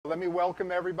Let me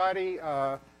welcome everybody.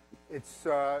 It's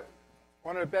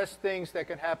one of the best things that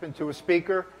can happen to a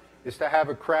speaker is to have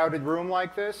a crowded room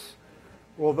like this.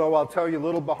 Although I'll tell you a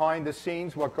little behind the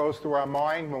scenes what goes through our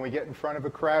mind when we get in front of a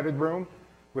crowded room.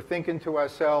 We're thinking to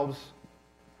ourselves,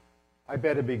 I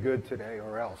better be good today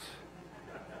or else.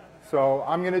 So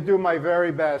I'm going to do my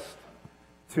very best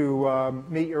to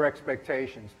meet your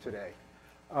expectations today.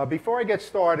 Before I get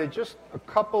started, just a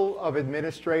couple of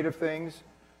administrative things.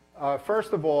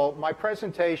 First of all, my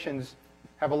presentations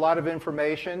have a lot of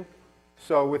information,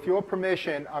 so with your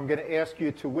permission, I'm going to ask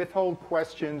you to withhold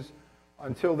questions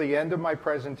until the end of my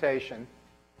presentation.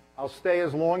 I'll stay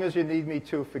as long as you need me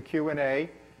to for Q&A,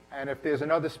 and if there's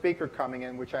another speaker coming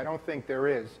in, which I don't think there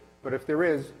is, but if there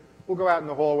is, we'll go out in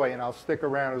the hallway and I'll stick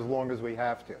around as long as we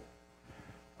have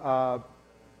to.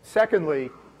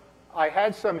 Secondly, I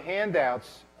had some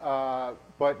handouts,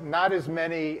 but not as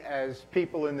many as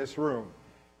people in this room.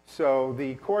 So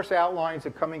the course outlines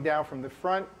are coming down from the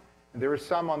front, and there are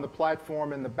some on the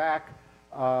platform in the back.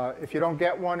 If you don't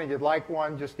get one and you'd like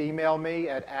one, just email me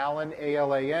at Alan,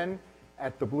 A-L-A-N,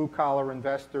 at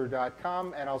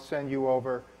thebluecollarinvestor.com, and I'll send you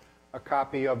over a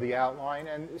copy of the outline.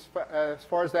 And as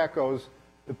far as that goes,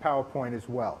 the PowerPoint as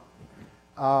well.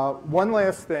 One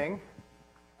last thing.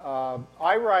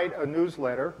 I write a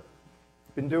newsletter.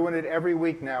 Been doing it every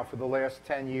week now for the last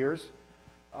 10 years.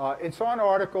 It's on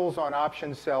articles on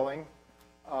option selling,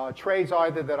 trades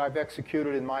either that I've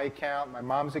executed in my account, my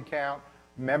mom's account,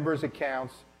 members'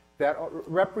 accounts, that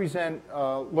represent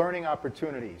learning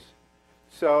opportunities.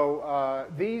 So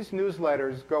these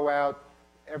newsletters go out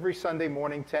every Sunday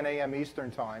morning, 10 a.m.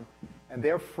 Eastern Time, and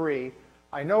they're free.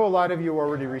 I know a lot of you are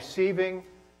already receiving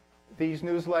these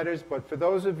newsletters, but for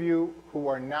those of you who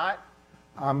are not,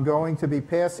 I'm going to be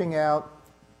passing out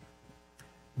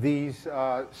these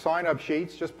sign-up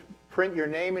sheets. Just print your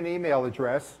name and email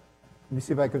address. Let me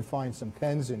see if I can find some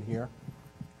pens in here.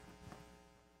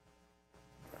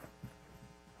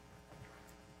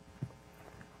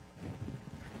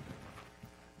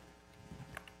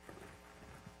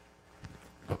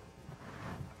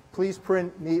 Please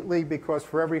print neatly, because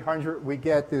for every 100 we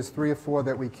get, there's 3 or 4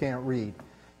 that we can't read.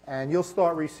 And you'll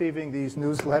start receiving these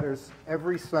newsletters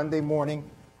every Sunday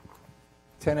morning,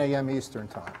 10 a.m. Eastern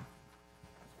Time.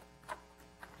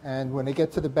 And when they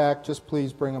get to the back, just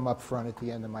please bring them up front at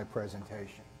the end of my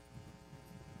presentation.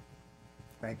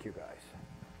 Thank you, guys.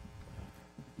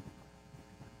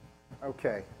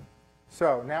 Okay,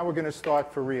 so now we're going to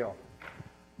start for real.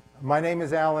 My name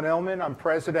is Alan Ellman. I'm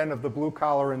president of the Blue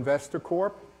Collar Investor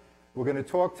Corp. We're going to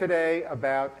talk today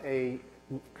about a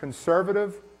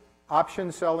conservative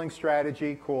option selling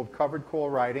strategy called covered call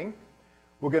writing.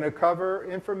 We're going to cover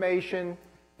information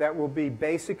that will be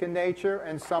basic in nature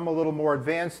and some a little more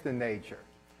advanced in nature.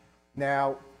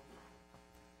 Now,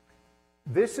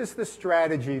 this is the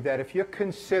strategy that if you're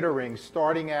considering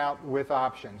starting out with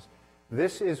options,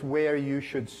 this is where you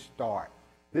should start.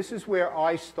 This is where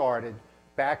I started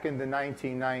back in the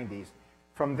 1990s.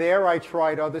 From there, I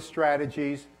tried other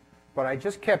strategies, but I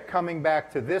just kept coming back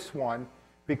to this one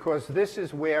because this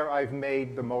is where I've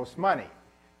made the most money.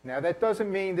 Now, that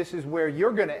doesn't mean this is where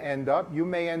you're going to end up. You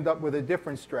may end up with a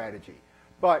different strategy.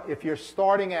 But if you're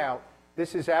starting out,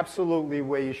 this is absolutely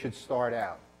where you should start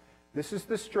out. This is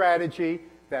the strategy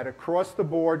that across the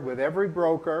board with every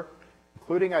broker,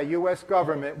 including our U.S.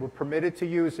 government, we're permitted to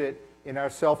use it in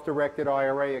our self-directed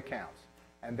IRA accounts.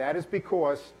 And that is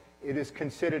because it is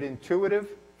considered intuitive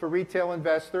for retail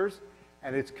investors,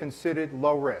 and it's considered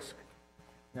low risk.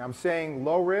 Now, I'm saying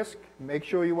low risk. Make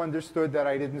sure you understood that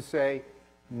I didn't say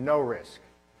no risk.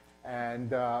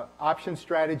 And option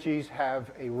strategies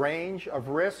have a range of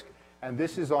risk, and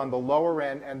this is on the lower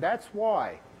end. And that's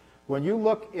why when you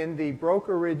look in the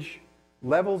brokerage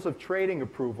levels of trading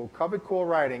approval, covered call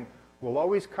writing will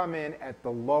always come in at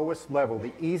the lowest level,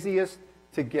 the easiest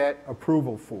to get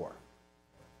approval for.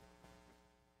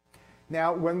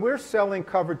 Now, when we're selling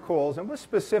covered calls, and we're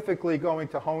specifically going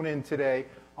to hone in today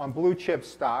on blue chip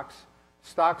stocks,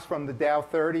 stocks from the Dow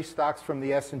 30, stocks from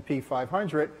the S&P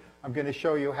 500. I'm going to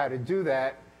show you how to do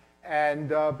that. And,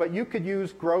 but you could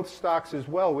use growth stocks as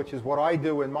well, which is what I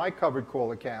do in my covered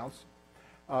call accounts.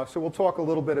 So we'll talk a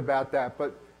little bit about that.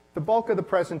 But the bulk of the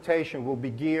presentation will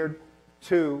be geared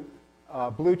to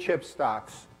blue chip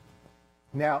stocks.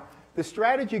 Now, the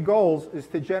strategy goals is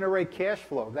to generate cash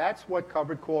flow. That's what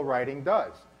covered call writing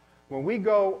does. When we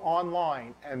go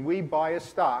online and we buy a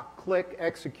stock, click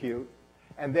execute,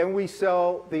 and then we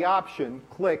sell the option,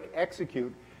 click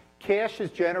execute, cash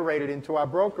is generated into our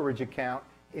brokerage account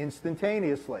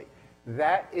instantaneously.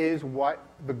 That is what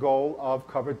the goal of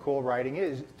covered call writing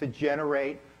is, to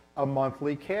generate a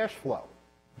monthly cash flow.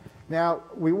 Now,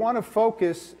 we want to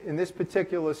focus in this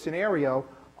particular scenario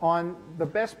on the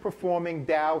best performing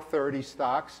Dow 30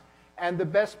 stocks and the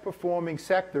best performing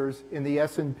sectors in the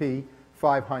S&P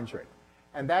 500.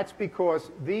 And that's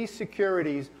because these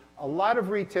securities, a lot of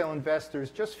retail investors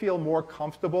just feel more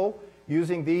comfortable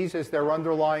using these as their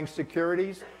underlying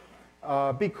securities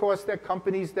because they're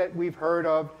companies that we've heard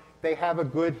of. They have a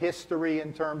good history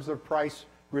in terms of price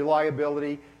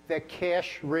reliability. They're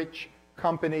cash-rich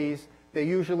companies. They're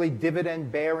usually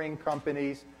dividend-bearing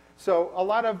companies. So a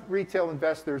lot of retail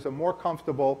investors are more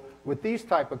comfortable with these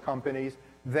type of companies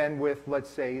than with, let's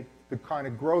say, the kind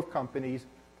of growth companies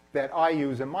that I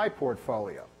use in my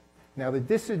portfolio. Now, the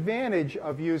disadvantage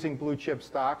of using blue chip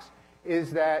stocks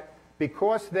is that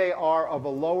because they are of a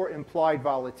lower implied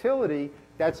volatility,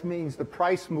 that means the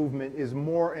price movement is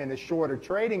more in a shorter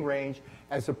trading range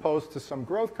as opposed to some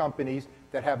growth companies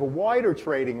that have a wider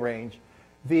trading range.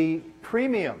 The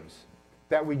premiums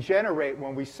that we generate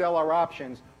when we sell our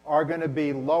options are going to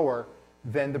be lower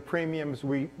than the premiums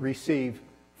we receive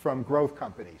from growth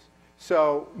companies.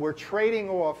 So we're trading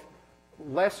off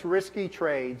less risky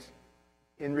trades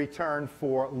in return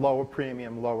for lower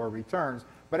premium, lower returns.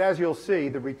 But as you'll see,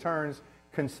 the returns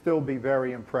can still be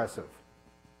very impressive.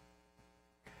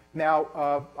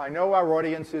 Now, I know our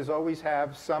audiences always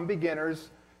have some beginners,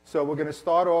 so we're going to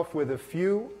start off with a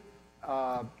few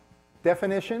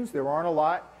definitions. There aren't a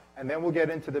lot, and then we'll get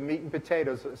into the meat and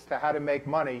potatoes as to how to make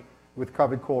money with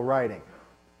covered call writing.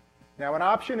 Now, an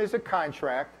option is a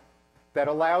contract that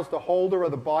allows the holder or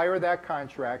the buyer of that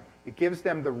contract, it gives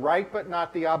them the right but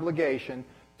not the obligation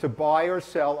to buy or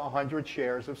sell 100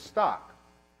 shares of stock.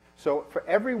 So for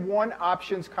every one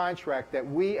options contract that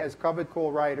we as covered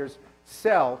call writers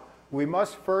sell, we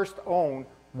must first own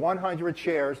 100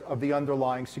 shares of the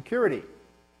underlying security.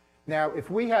 Now, if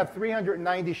we have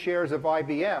 390 shares of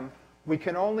IBM, we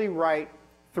can only write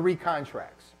 3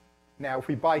 contracts. Now, if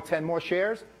we buy 10 more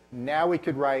shares, now we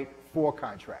could write 4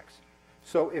 contracts.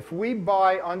 So if we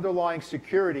buy underlying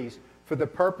securities for the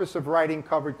purpose of writing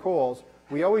covered calls,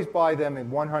 we always buy them in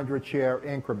 100 share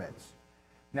increments.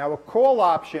 Now, a call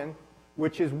option,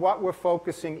 which is what we're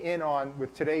focusing in on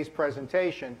with today's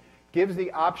presentation, gives the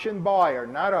option buyer,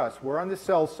 not us, we're on the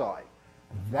sell side,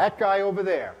 that guy over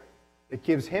there, it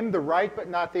gives him the right but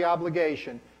not the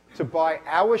obligation to buy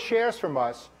our shares from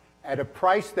us at a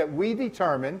price that we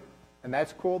determine, and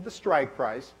that's called the strike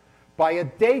price, by a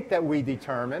date that we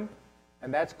determine,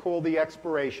 and that's called the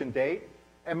expiration date,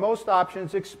 and most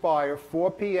options expire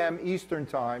 4 p.m. Eastern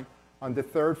Time on the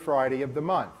 3rd Friday of the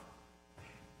month.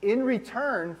 In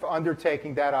return for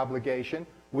undertaking that obligation,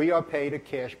 we are paid a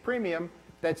cash premium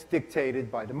that's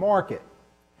dictated by the market.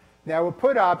 Now, a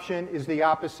put option is the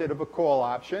opposite of a call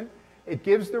option. It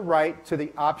gives the right to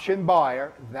the option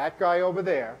buyer, that guy over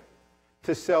there,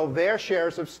 to sell their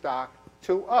shares of stock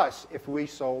to us if we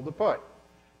sold the put.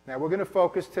 Now, we're going to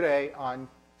focus today on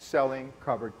selling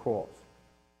covered calls.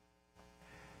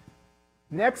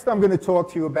 Next, I'm going to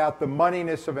talk to you about the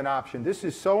moneyness of an option. This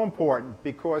is so important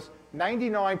because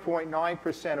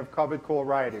 99.9% of covered call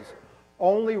writers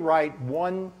only write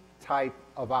one type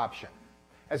of option.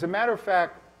 As a matter of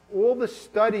fact, all the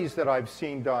studies that I've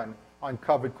seen done on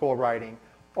covered call writing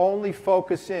only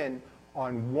focus in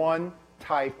on one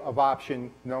type of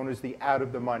option known as the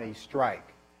out-of-the-money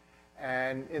strike.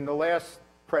 And in the last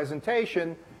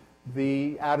presentation,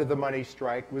 the out-of-the-money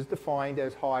strike was defined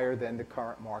as higher than the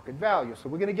current market value. So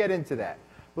we're going to get into that.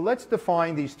 But let's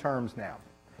define these terms now.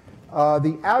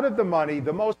 The out-of-the-money,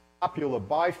 the most popular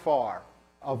by far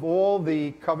of all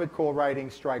the covered call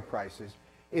writing strike prices,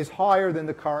 is higher than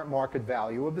the current market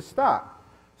value of the stock.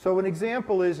 So an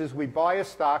example is we buy a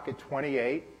stock at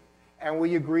 28 and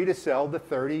we agree to sell the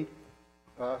 30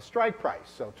 strike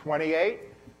price. So 28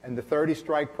 and the 30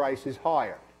 strike price is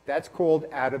higher. That's called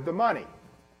out of the money.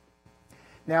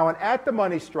 Now, an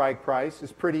at-the-money strike price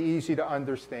is pretty easy to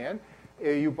understand.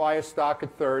 You buy a stock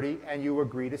at 30 and you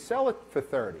agree to sell it for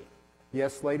 30.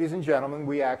 Yes, ladies and gentlemen,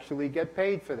 we actually get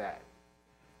paid for that.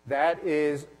 That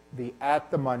is the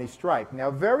at-the-money strike.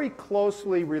 Now, very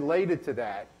closely related to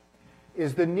that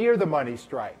is the near-the-money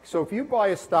strike. So if you buy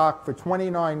a stock for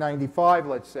 $29.95,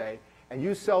 let's say, and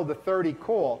you sell the 30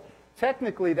 call,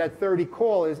 technically that 30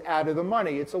 call is out of the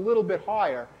money. It's a little bit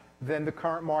higher than the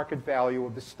current market value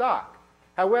of the stock.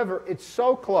 However, it's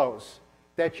so close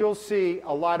that you'll see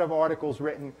a lot of articles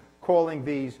written calling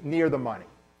these near the money.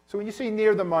 So when you see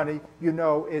near the money, you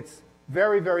know it's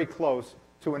very, very close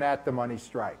to an at-the-money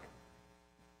strike.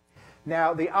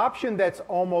 Now, the option that's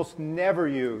almost never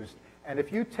used, and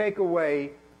if you take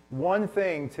away one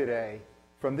thing today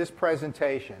from this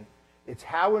presentation, it's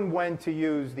how and when to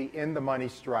use the in-the-money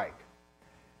strike.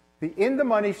 The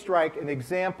in-the-money strike, an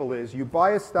example is you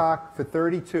buy a stock for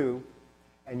 32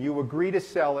 and you agree to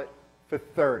sell it for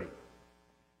 30.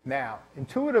 Now,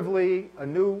 intuitively, a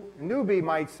newbie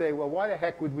might say, well, why the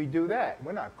heck would we do that?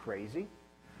 We're not crazy.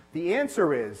 The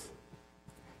answer is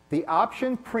the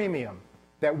option premium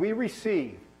that we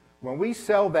receive when we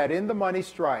sell that in-the-money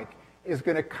strike is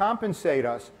going to compensate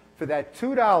us for that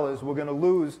 $2 we're going to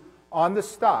lose on the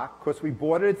stock because we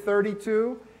bought it at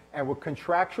 32 and we're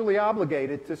contractually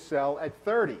obligated to sell at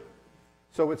 30.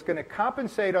 So it's going to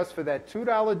compensate us for that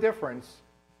 $2 difference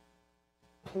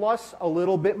plus a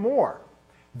little bit more.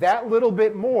 That little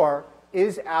bit more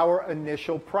is our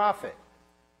initial profit.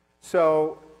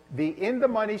 So the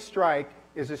in-the-money strike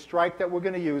is a strike that we're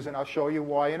going to use, and I'll show you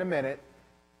why in a minute,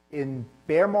 in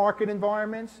bear market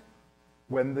environments,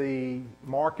 when the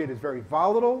market is very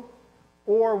volatile,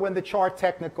 or when the chart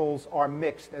technicals are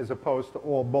mixed as opposed to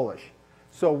all bullish.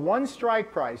 So one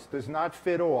strike price does not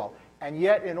fit all, and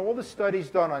yet in all the studies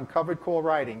done on covered call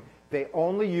writing, they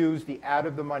only use the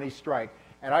out-of-the-money strike.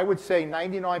 And I would say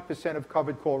 99% of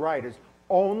covered call writers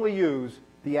only use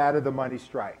the out-of-the-money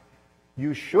strike.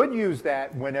 You should use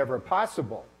that whenever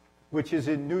possible, which is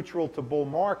in neutral to bull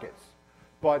markets.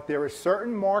 But there are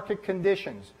certain market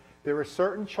conditions, there are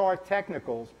certain chart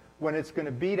technicals when it's going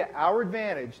to be to our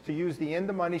advantage to use the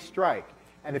in-the-money strike.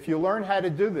 And if you learn how to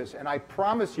do this, and I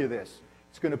promise you this,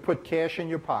 it's going to put cash in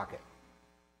your pocket.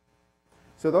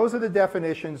 So those are the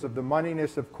definitions of the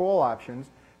moneyness of call options.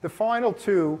 The final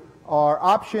two are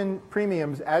option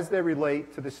premiums as they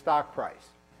relate to the stock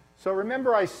price. So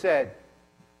remember I said,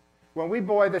 when we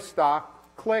buy the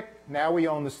stock, click, now we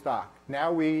own the stock.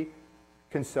 Now we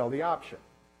can sell the option.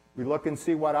 We look and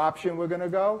see what option we're going to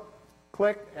go,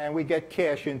 click, and we get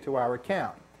cash into our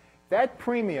account. That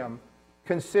premium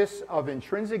consists of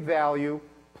intrinsic value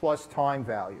plus time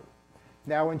value.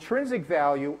 Now, intrinsic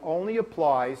value only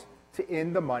applies to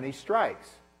in-the-money strikes.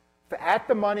 For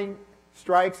at-the-money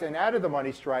strikes and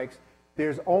out-of-the-money strikes,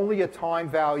 there's only a time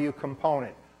value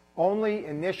component, only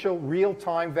initial real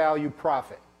time value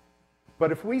profit.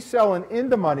 But if we sell an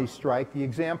in-the-money strike, the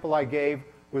example I gave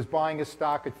was buying a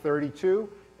stock at 32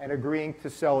 and agreeing to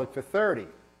sell it for 30.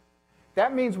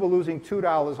 That means we're losing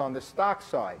 $2 on the stock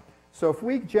side. So if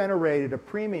we generated a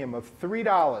premium of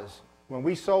 $3 when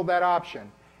we sold that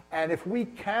option, and if we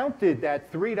counted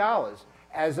that $3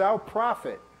 as our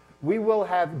profit, we will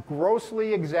have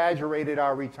grossly exaggerated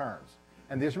our returns.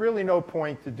 And there's really no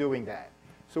point to doing that.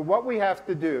 So what we have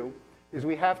to do is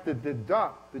we have to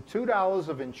deduct the $2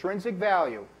 of intrinsic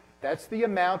value. That's the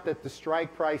amount that the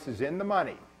strike price is in the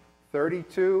money.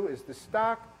 32 is the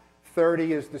stock,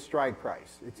 30 is the strike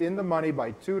price. It's in the money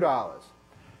by $2.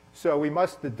 So we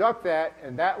must deduct that,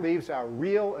 and that leaves our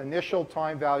real initial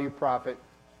time value profit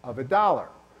of $1.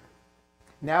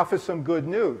 Now for some good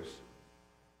news.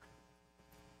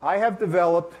 I have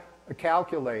developed a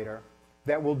calculator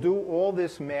that will do all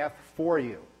this math for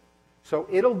you. So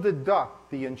it'll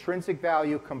deduct the intrinsic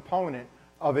value component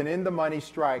of an in-the-money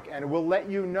strike, and it will let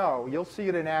you know, you'll see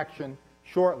it in action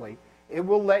shortly, it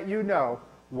will let you know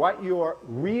what your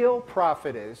real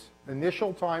profit is,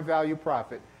 initial time value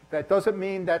profit. That doesn't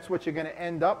mean that's what you're going to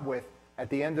end up with at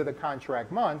the end of the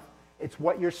contract month. It's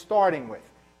what you're starting with.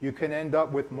 You can end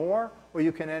up with more, or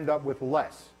you can end up with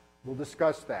less. We'll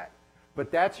discuss that.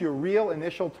 But that's your real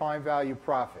initial time value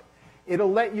profit.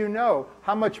 It'll let you know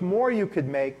how much more you could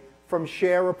make from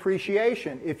share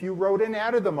appreciation if you wrote an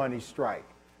out-of-the-money strike.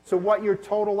 So what your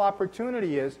total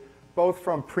opportunity is, both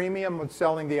from premium of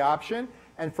selling the option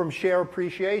and from share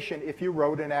appreciation if you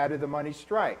wrote an out-of-the-money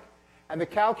strike. And the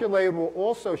calculator will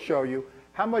also show you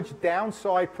how much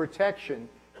downside protection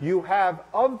you have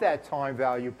of that time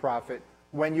value profit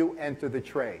when you enter the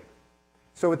trade.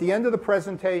 So at the end of the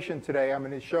presentation today, I'm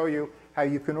going to show you how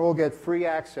you can all get free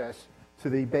access to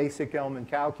the basic Ellman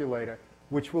calculator,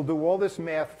 which will do all this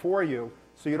math for you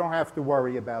so you don't have to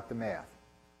worry about the math.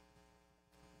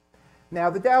 Now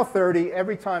the Dow 30,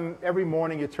 every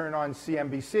morning you turn on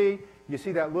CNBC, you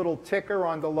see that little ticker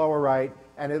on the lower right,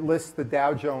 and it lists the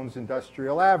Dow Jones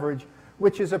Industrial Average,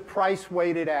 which is a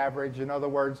price-weighted average. In other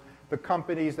words, the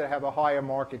companies that have a higher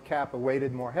market cap are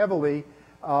weighted more heavily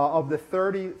of the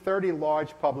 30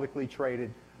 large publicly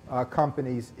traded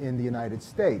companies in the United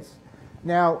States.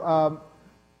 Now,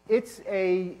 it's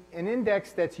an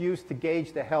index that's used to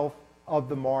gauge the health of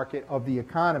the market, of the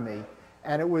economy,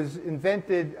 and it was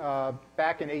invented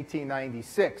back in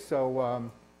 1896. So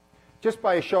just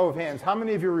by a show of hands, how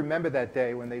many of you remember that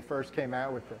day when they first came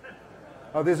out with it?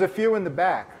 Oh, there's a few in the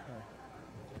back.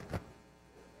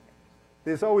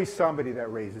 There's always somebody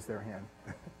that raises their hand.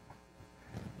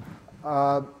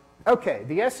 Okay,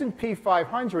 the S&P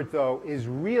 500, though, is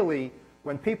really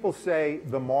when people say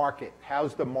the market,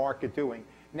 how's the market doing?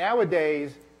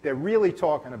 Nowadays, they're really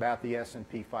talking about the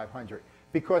S&P 500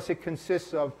 because it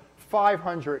consists of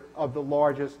 500 of the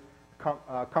largest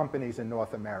companies in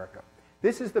North America.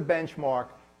 This is the benchmark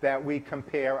that we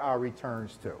compare our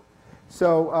returns to.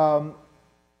 So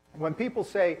when people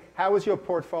say, how is your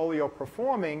portfolio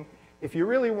performing, if you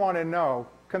really want to know,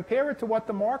 compare it to what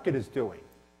the market is doing.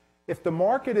 If the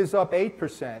market is up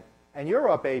 8% and you're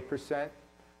up 8%,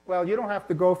 well, you don't have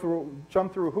to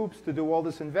jump through hoops to do all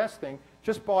this investing.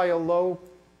 Just buy a low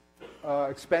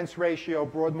expense ratio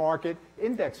broad market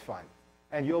index fund,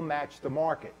 and you'll match the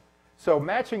market. So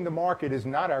matching the market is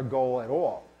not our goal at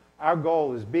all. Our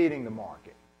goal is beating the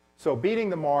market. So beating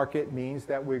the market means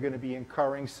that we're going to be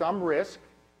incurring some risk.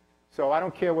 So I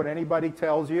don't care what anybody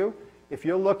tells you. If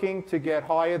you're looking to get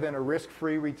higher than a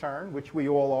risk-free return, which we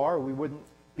all are, we wouldn't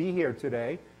be here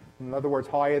today, in other words,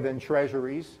 higher than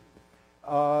treasuries,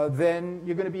 then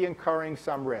you're going to be incurring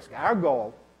some risk. Our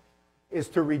goal is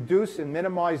to reduce and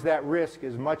minimize that risk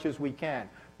as much as we can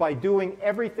by doing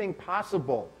everything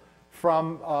possible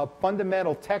from a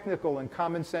fundamental technical and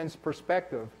common sense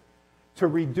perspective to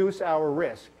reduce our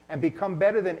risk and become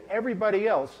better than everybody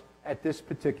else at this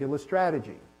particular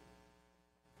strategy.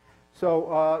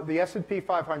 So the S&P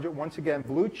 500, once again,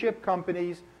 blue chip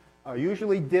companies,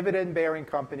 usually dividend-bearing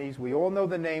companies. We all know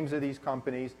the names of these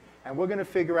companies, and we're going to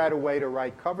figure out a way to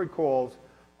write covered calls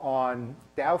on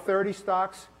Dow 30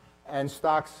 stocks and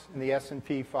stocks in the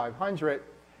S&P 500.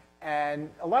 And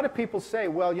a lot of people say,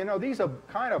 well, you know, these are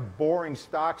kind of boring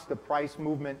stocks. The price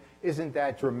movement isn't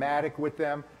that dramatic with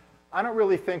them. I don't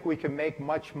really think we can make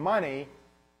much money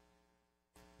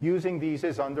using these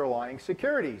as underlying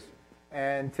securities.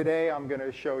 And today I'm going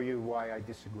to show you why I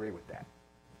disagree with that.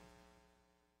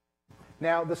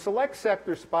 Now, the select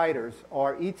sector spiders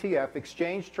are ETF,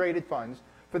 exchange-traded funds.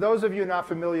 For those of you not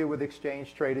familiar with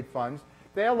exchange-traded funds,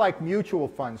 they're like mutual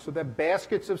funds. So they're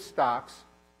baskets of stocks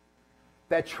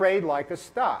that trade like a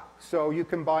stock. So you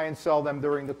can buy and sell them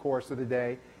during the course of the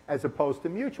day, as opposed to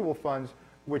mutual funds,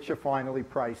 which are finally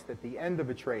priced at the end of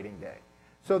a trading day.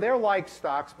 So they're like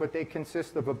stocks, but they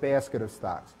consist of a basket of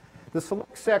stocks. The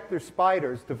select sector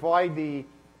spiders divide the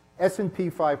S&P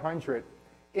 500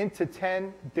 into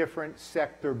 10 different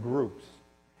sector groups.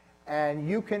 And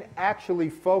you can actually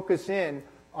focus in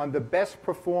on the best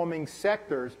performing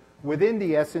sectors within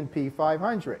the S&P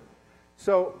 500.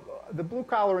 So the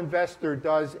blue-collar investor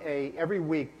every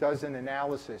week does an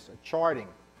analysis, a charting,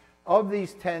 of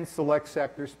these 10 select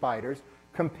sector spiders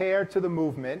compared to the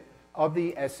movement of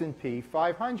the S&P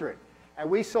 500. And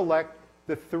we select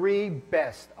the 3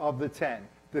 best of the 10,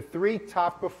 the 3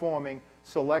 top performing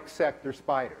select sector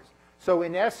spiders. So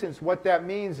in essence, what that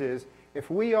means is if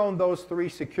we own those 3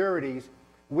 securities,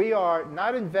 we are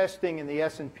not investing in the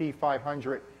S&P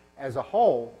 500 as a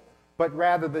whole, but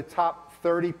rather the top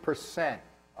 30%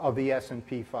 of the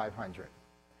S&P 500.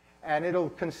 And it'll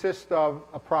consist of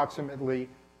approximately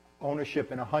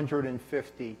ownership in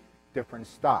 150 different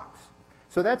stocks.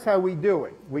 So that's how we do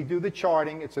it. We do the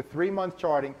charting. It's a 3-month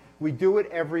charting. We do it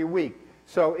every week.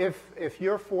 So if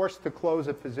you're forced to close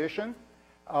a position,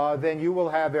 then you will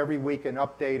have every week an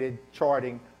updated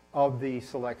charting of the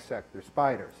select sector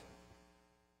spiders.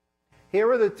 Here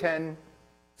are the 10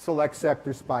 select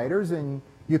sector spiders, and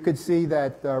you could see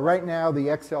that right now the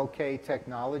XLK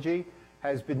technology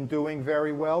has been doing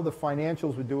very well. The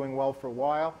financials were doing well for a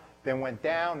while, then went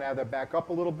down, now they're back up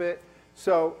a little bit.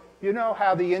 So you know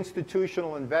how the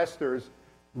institutional investors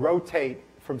rotate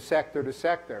from sector to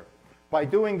sector. By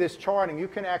doing this charting, you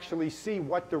can actually see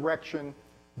what direction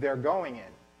they're going in.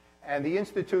 And the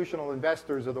institutional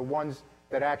investors are the ones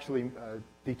that actually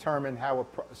determine how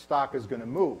a stock is going to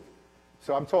move.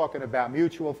 So I'm talking about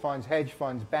mutual funds, hedge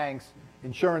funds, banks,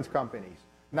 insurance companies,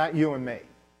 not you and me.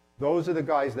 Those are the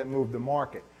guys that move the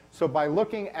market. So by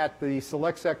looking at the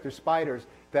select sector spiders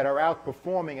that are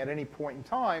outperforming at any point in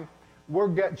time,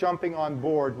 we're jumping on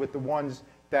board with the ones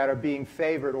that are being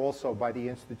favored also by the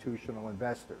institutional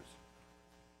investors.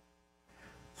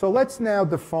 So let's now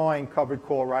define covered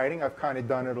call writing. I've kind of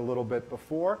done it a little bit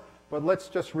before, but let's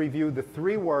just review the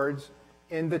 3 words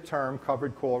in the term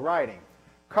covered call writing.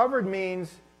 Covered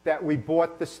means that we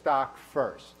bought the stock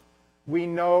first. We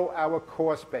know our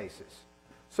cost basis.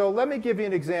 So let me give you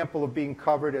an example of being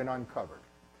covered and uncovered.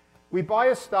 We buy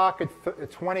a stock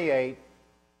at 28,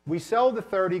 we sell the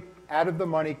 30 out of the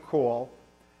money call,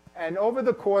 and over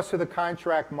the course of the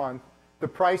contract month, the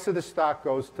price of the stock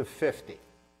goes to 50.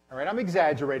 All right, I'm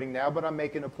exaggerating now, but I'm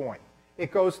making a point.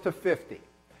 It goes to 50.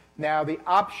 Now, the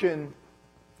option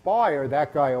buyer,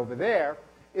 that guy over there,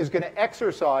 is going to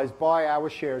exercise, buy our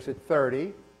shares at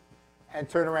 30, and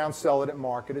turn around, sell it at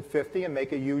market at 50 and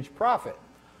make a huge profit.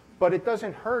 But it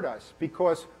doesn't hurt us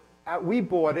because we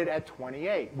bought it at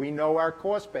 28. We know our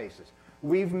cost basis.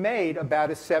 We've made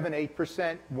about a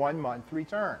 7-8% 1 month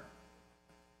return.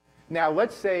 Now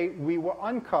let's say we were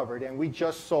uncovered and we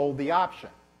just sold the option.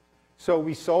 So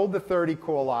we sold the 30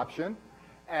 call option,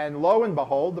 and lo and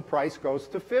behold, the price goes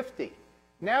to 50.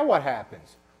 Now what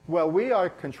happens? Well, we are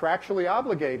contractually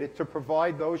obligated to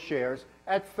provide those shares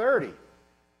at 30.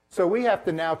 So we have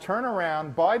to now turn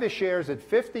around, buy the shares at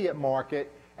 50 at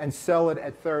market, and sell it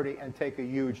at 30 and take a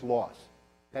huge loss.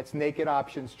 That's naked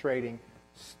options trading.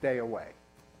 Stay away.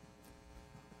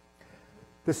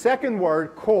 The second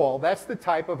word, call, that's the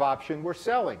type of option we're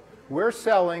selling. We're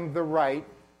selling the right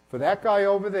for that guy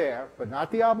over there, but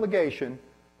not the obligation,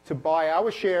 to buy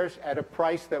our shares at a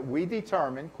price that we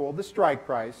determine, called the strike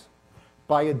price,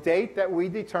 by a date that we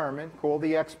determine, called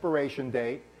the expiration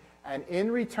date, and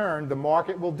in return, the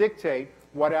market will dictate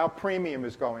what our premium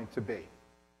is going to be.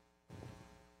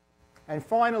 And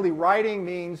finally, writing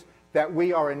means that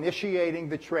we are initiating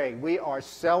the trade. We are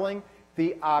selling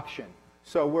the option.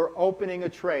 So we're opening a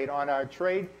trade. On our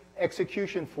trade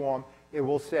execution form, it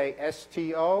will say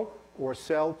STO or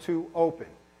sell to open.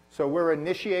 So we're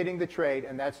initiating the trade,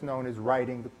 and that's known as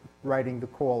writing the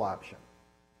call option.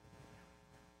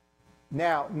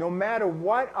 Now, no matter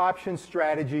what option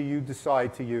strategy you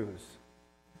decide to use,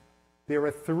 there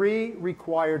are 3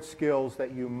 required skills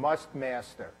that you must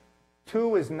master.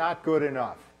 2 is not good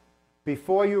enough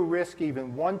before you risk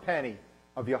even 1 penny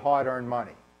of your hard-earned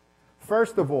money.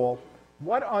 First of all,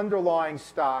 what underlying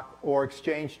stock or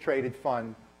exchange-traded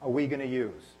fund are we going to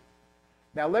use?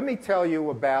 Now, let me tell you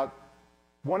about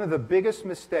one of the biggest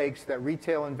mistakes that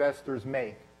retail investors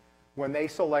make when they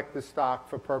select the stock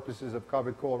for purposes of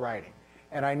covered call writing.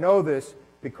 And I know this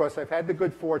because I've had the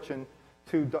good fortune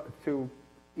to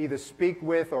either speak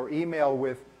with or email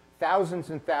with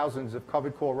thousands and thousands of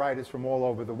covered call writers from all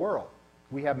over the world.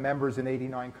 We have members in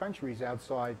 89 countries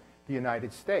outside the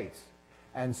United States.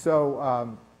 And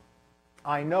so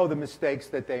I know the mistakes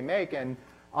that they make, and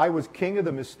I was king of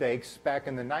the mistakes back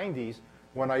in the 90s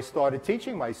when I started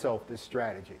teaching myself this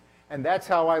strategy. And that's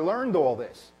how I learned all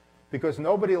this, because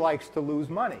nobody likes to lose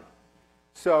money.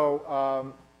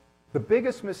 So the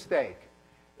biggest mistake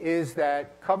is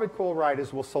that covered call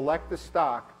writers will select the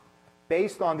stock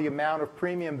based on the amount of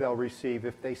premium they'll receive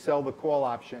if they sell the call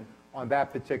option on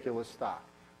that particular stock,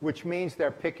 which means they're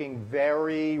picking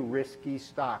very risky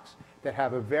stocks that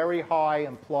have a very high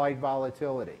implied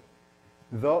volatility.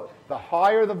 The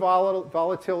higher the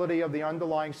volatility of the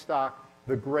underlying stock,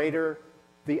 the greater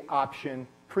the option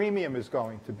premium is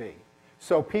going to be.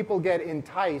 So people get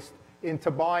enticed into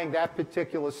buying that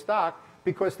particular stock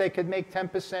because they could make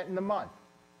 10% in a month.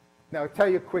 Now, I'll tell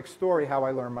you a quick story how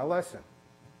I learned my lesson.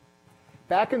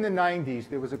 Back in the 90s,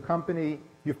 there was a company,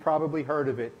 you've probably heard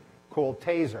of it, called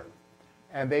Taser,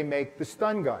 and they make the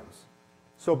stun guns.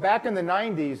 So back in the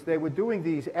 90s, they were doing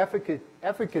these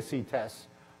efficacy tests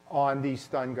on these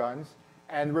stun guns,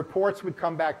 and reports would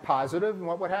come back positive, and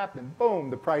what would happen? Boom,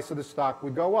 the price of the stock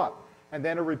would go up. And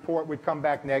then a report would come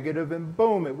back negative, and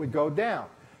boom, it would go down.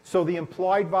 So the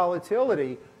implied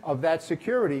volatility of that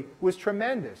security was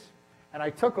tremendous. And I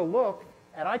took a look,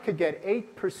 and I could get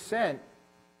 8%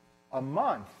 a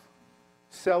month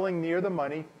selling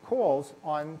near-the-money calls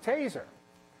on Taser.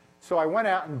 So I went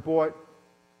out and bought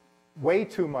way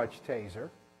too much Taser.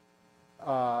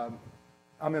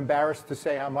 I'm embarrassed to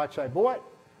say how much I bought.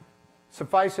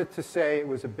 Suffice it to say, it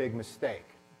was a big mistake.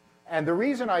 And the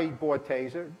reason I bought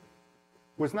Taser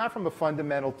was not from a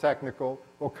fundamental, technical,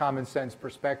 or common sense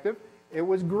perspective. It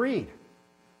was greed.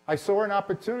 I saw an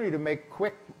opportunity to make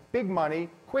big money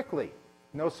quickly.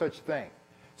 No such thing.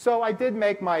 So I did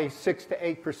make my 6 to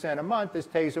 8% a month as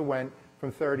Taser went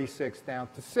from 36 down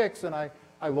to 6, and I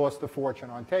lost a fortune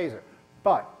on Taser.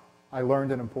 But I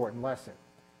learned an important lesson,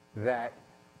 that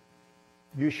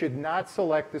you should not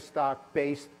select the stock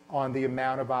based on the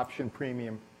amount of option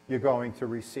premium you're going to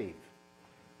receive.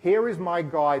 Here is my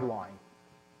guideline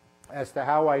as to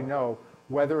how I know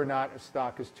whether or not a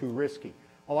stock is too risky.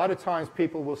 A lot of times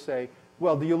people will say,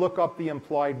 well, do you look up the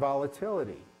implied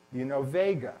volatility? Do you know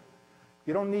Vega?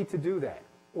 You don't need to do that.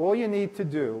 All you need to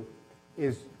do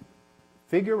is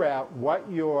figure out what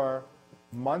your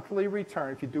monthly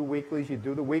return, if you do weeklies, you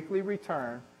do the weekly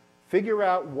return, figure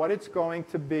out what it's going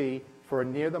to be for a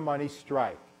near-the-money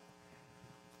strike.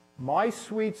 My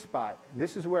sweet spot,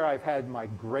 this is where I've had my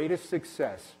greatest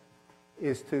success,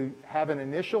 is to have an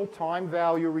initial time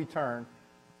value return,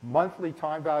 monthly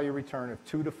time value return of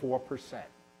 2 to 4%.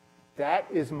 That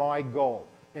is my goal.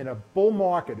 In a bull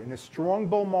market, in a strong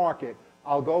bull market,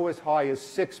 I'll go as high as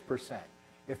 6%.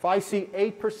 If I see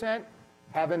 8%,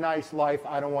 have a nice life.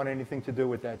 I don't want anything to do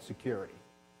with that security.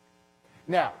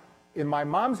 Now, in my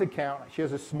mom's account, she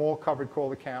has a small covered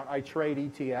call account. I trade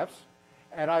ETFs,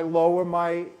 and I lower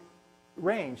my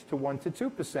range to 1 to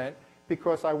 2%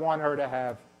 because I want her to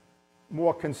have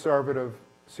more conservative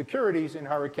securities in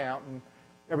her account. And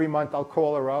every month I'll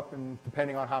call her up, and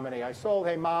depending on how many I sold,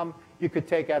 hey, Mom, you could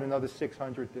take out another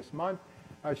 600 this month.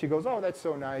 She goes, oh, that's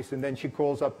so nice. And then she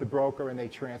calls up the broker, and they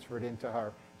transfer it into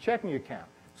her checking account.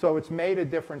 So it's made a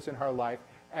difference in her life,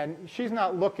 and she's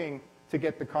not looking to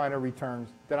get the kind of returns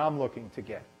that I'm looking to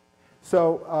get.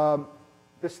 So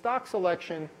the stock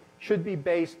selection should be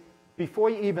based, before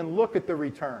you even look at the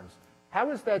returns,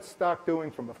 how is that stock doing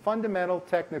from a fundamental,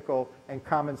 technical, and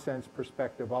common sense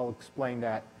perspective? I'll explain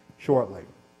that shortly.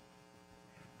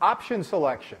 Option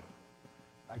selection.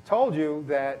 I told you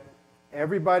that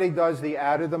everybody does the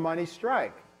out-of-the-money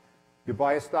strike. You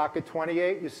buy a stock at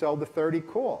 28, you sell the 30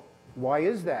 call. Why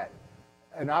is that?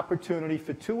 An opportunity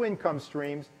for two income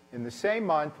streams in the same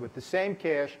month with the same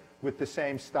cash with the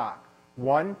same stock.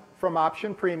 One from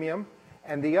option premium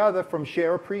and the other from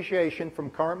share appreciation from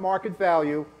current market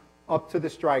value up to the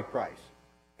strike price.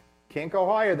 Can't go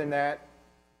higher than that,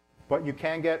 but you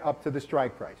can get up to the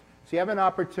strike price. So you have an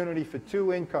opportunity for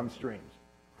two income streams.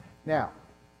 Now,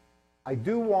 I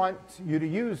do want you to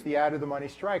use the out-of-the-money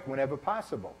strike whenever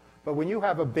possible. But when you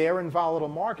have a bear and volatile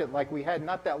market like we had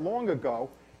not that long ago,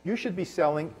 you should be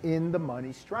selling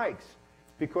in-the-money strikes.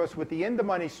 Because with the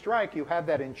in-the-money strike, you have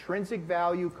that intrinsic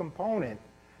value component,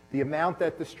 the amount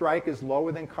that the strike is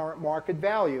lower than current market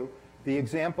value. The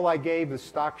example I gave is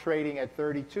stock trading at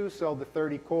 32, sell the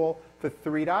 30 call for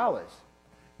 $3,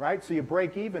 right? So your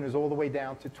break even is all the way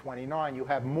down to 29. You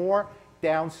have more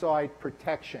downside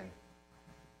protection.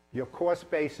 Your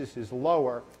cost basis is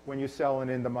lower when you sell an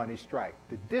in-the-money strike.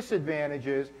 The disadvantage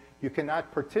is you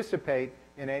cannot participate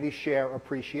in any share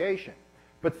appreciation.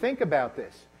 But think about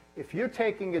this. If you're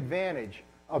taking advantage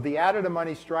of the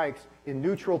out-of-the-money strikes in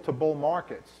neutral to bull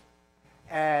markets,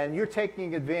 and you're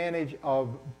taking advantage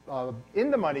of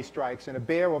in-the-money strikes in a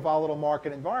bear or volatile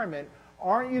market environment,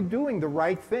 aren't you doing the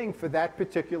right thing for that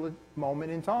particular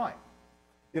moment in time?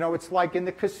 You know, it's like in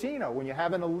the casino. When you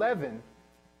have an 11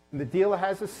 and the dealer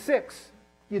has a 6,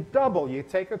 you double. You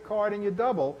take a card and you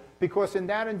double, because in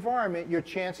that environment, your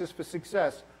chances for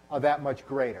success are that much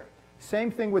greater.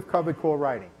 Same thing with covered call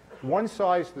writing. One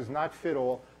size does not fit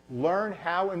all. Learn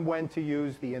how and when to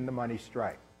use the in-the-money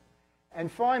strike.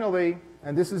 And finally,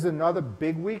 and this is another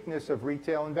big weakness of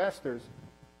retail investors,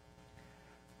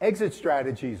 exit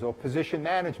strategies or position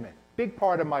management. Big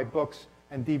part of my books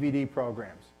and DVD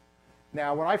programs.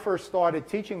 Now, when I first started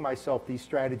teaching myself these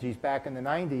strategies back in the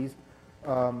 90s,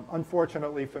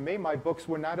 unfortunately for me, my books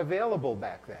were not available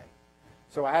back then.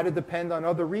 So I had to depend on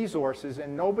other resources,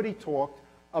 and nobody talked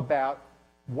about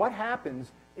what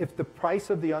happens if the price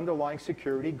of the underlying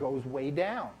security goes way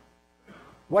down.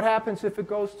 What happens if it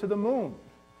goes to the moon?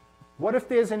 What if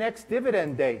there's an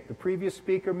ex-dividend date? The previous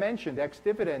speaker mentioned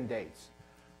ex-dividend dates.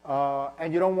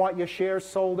 And you don't want your shares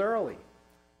sold early.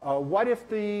 What if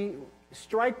the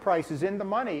strike price is in the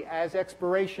money as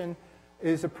expiration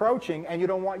is approaching and you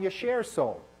don't want your shares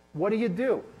sold? What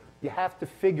do? You have to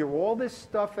figure all this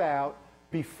stuff out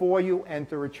before you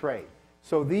enter a trade.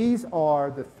 So these are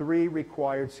the 3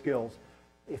 required skills.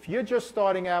 If you're just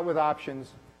starting out with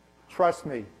options, trust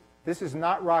me, this is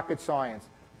not rocket science.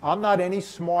 I'm not any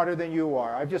smarter than you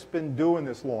are. I've just been doing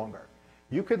this longer.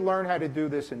 You could learn how to do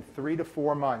this in 3 to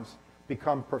 4 months,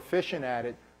 become proficient at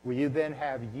it, where you then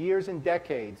have years and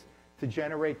decades to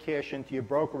generate cash into your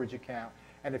brokerage account.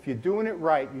 And if you're doing it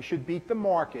right, you should beat the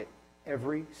market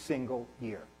every single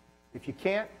year. If you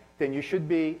can't, then you should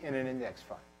be in an index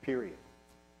fund, period.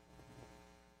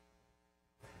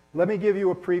 Let me give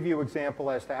you a preview example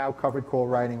as to how covered call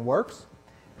writing works.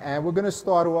 And we're going to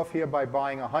start off here by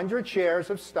buying 100 shares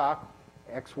of stock,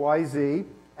 XYZ,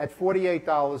 at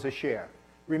 $48 a share.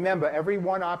 Remember, every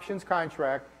one options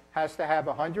contract has to have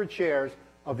 100 shares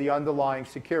of the underlying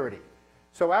security.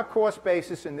 So our cost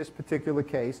basis in this particular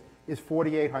case is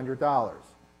 $4,800.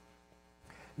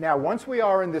 Now, once we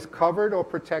are in this covered or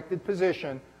protected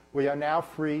position, we are now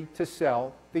free to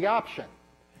sell the option.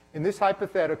 In this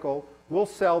hypothetical, we'll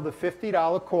sell the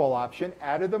 $50 call option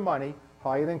out of the money,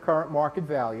 higher than current market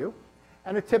value,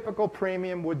 and a typical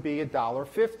premium would be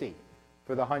 $1.50.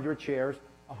 For the 100 shares,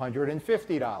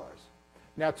 $150.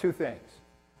 Now, 2 things.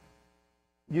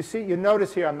 You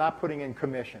notice here I'm not putting in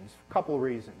commissions. A couple of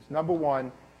reasons. Number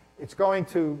 1, it's going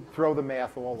to throw the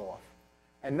math all off.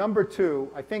 And number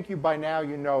 2, I think by now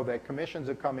you know that commissions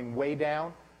are coming way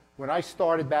down. When I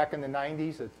started back in the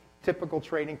 90s, a typical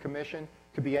trading commission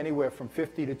Could be anywhere from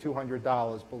 $50 to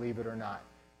 $200, believe it or not.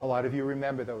 A lot of you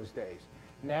remember those days.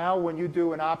 Now, when you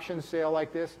do an option sale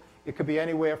like this, it could be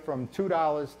anywhere from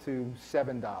 $2 to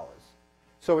 $7.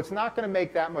 So it's not going to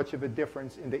make that much of a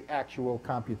difference in the actual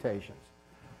computations.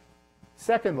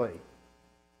 Secondly,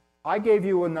 I gave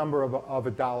you a number of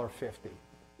 $1.50.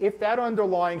 If that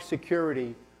underlying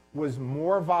security was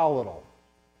more volatile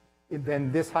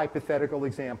than this hypothetical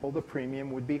example, the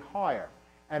premium would be higher.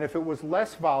 And if it was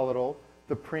less volatile,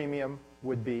 the premium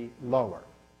would be lower.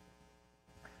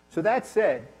 So that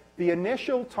said, the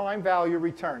initial time value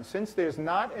return, since there's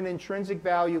not an intrinsic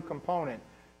value component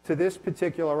to this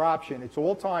particular option, it's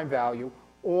all time value,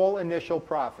 all initial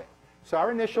profit. So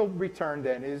our initial return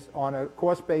then is on a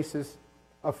cost basis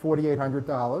of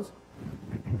 $4,800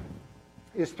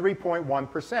 is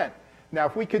 3.1%. Now,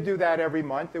 if we could do that every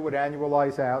month, it would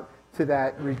annualize out to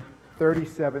that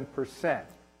 37%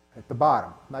 at the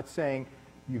bottom. I'm not saying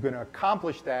you're going to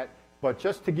accomplish that, but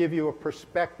just to give you a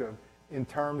perspective in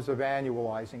terms of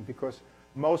annualizing, because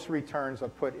most returns are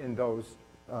put in those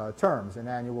terms, in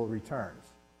annual returns.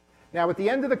 Now, at the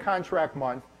end of the contract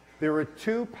month, there are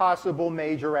two possible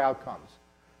major outcomes.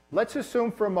 Let's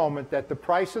assume for a moment that the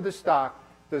price of the stock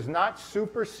does not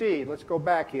supersede, let's go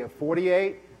back here,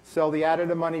 48, sell the out of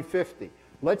the money 50.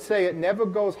 Let's say it never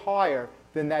goes higher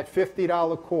than that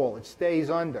 $50 call. It stays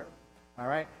under, all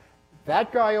right?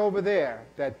 That guy over there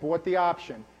that bought the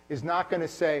option is not going to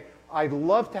say, I'd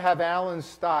love to have Allen's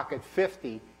stock at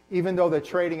 50, even though they're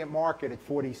trading at market at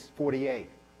 48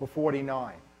 or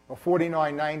 49 or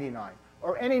 49.99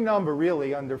 or any number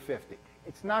really under 50.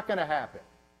 It's not going to happen.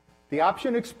 The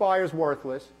option expires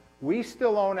worthless. We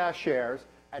still own our shares,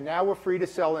 and now we're free to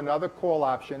sell another call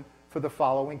option for the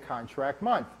following contract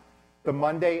month, the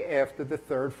Monday after the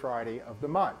third Friday of the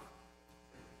month.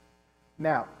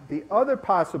 Now, the other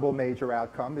possible major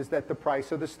outcome is that the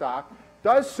price of the stock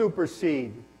does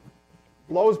supersede,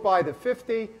 blows by the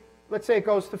 50, let's say it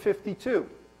goes to 52.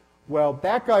 Well,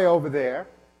 that guy over there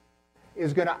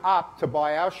is going to opt to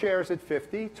buy our shares at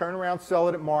 50, turn around, sell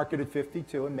it at market at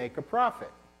 52, and make a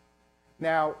profit.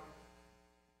 Now,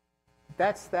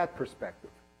 that's that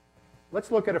perspective. Let's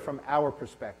look at it from our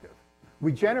perspective.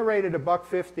 We generated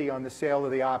 $1.50 on the sale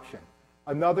of the option,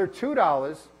 another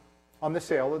 $2 on the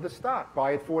sale of the stock.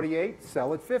 Buy at 48,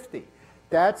 sell at 50.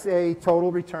 That's a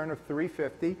total return of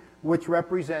 $3.50, which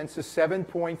represents a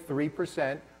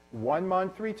 7.3%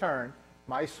 one-month return,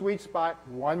 my sweet spot,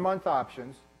 one-month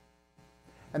options.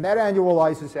 And that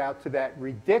annualizes out to that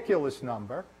ridiculous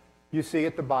number you see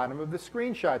at the bottom of the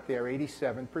screenshot there,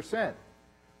 87%.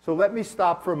 So let me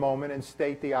stop for a moment and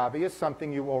state the obvious,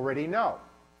 something you already know.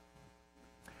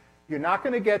 You're not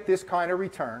going to get this kind of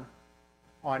return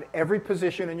on every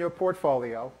position in your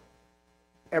portfolio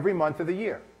every month of the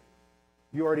year.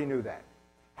 You already knew that.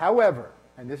 However,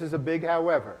 and this is a big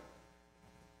however,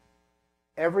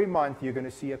 every month you're going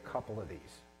to see a couple of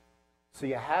these. So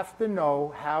you have to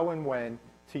know how and when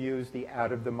to use the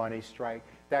out-of-the-money strike.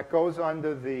 That goes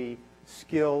under the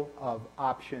skill of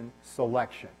option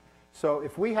selection. So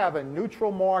if we have a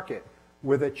neutral market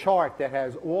with a chart that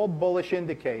has all bullish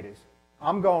indicators,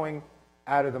 I'm going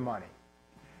out of the money.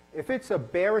 If it's a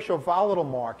bearish or volatile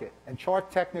market and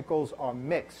chart technicals are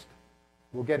mixed,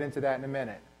 we'll get into that in a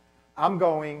minute, I'm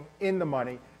going in the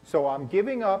money. So I'm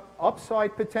giving up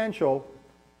upside potential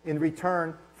in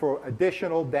return for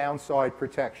additional downside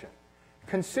protection.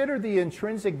 Consider the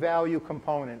intrinsic value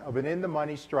component of an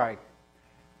in-the-money strike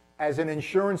as an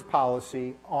insurance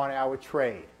policy on our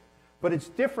trade. But it's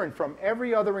different from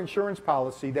every other insurance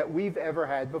policy that we've ever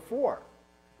had before,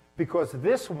 because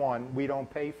this one we don't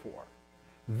pay for.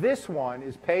 This one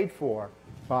is paid for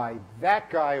by that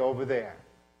guy over there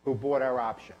who bought our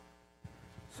option.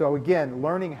 So again,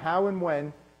 learning how and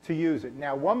when to use it.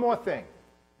 Now, one more thing.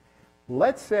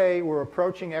 Let's say we're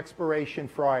approaching expiration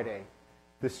Friday.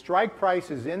 The strike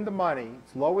price is in the money,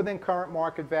 it's lower than current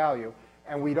market value,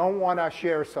 and we don't want our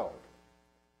shares sold.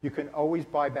 You can always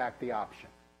buy back the option.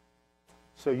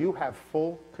 So you have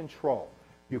full control.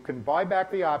 You can buy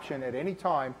back the option at any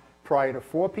time prior to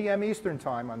 4 p.m. Eastern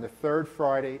Time on the third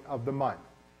Friday of the month,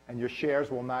 and your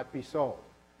shares will not be sold.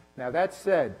 Now, that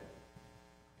said,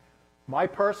 my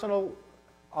personal,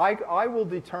 I will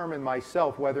determine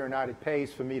myself whether or not it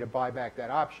pays for me to buy back that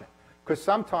option. Because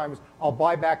sometimes I'll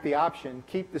buy back the option,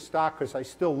 keep the stock because I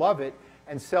still love it,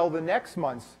 and sell the next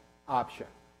month's option.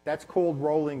 That's called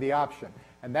rolling the option.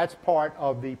 And that's part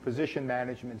of the position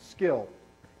management skill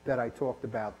that I talked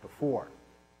about before.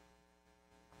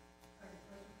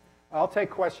 I'll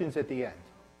take questions at the end.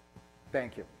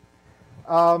 Thank you.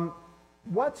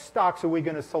 What stocks are we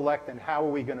going to select and how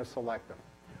are we going to select them?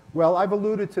 Well, I've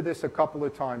alluded to this a couple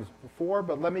of times before,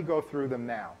 but let me go through them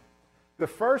now. The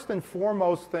first and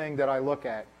foremost thing that I look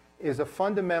at is a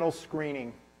fundamental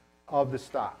screening of the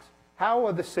stocks. How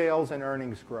are the sales and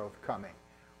earnings growth coming?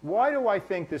 Why do I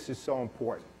think this is so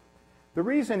important? The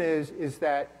reason is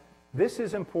that this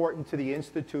is important to the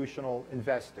institutional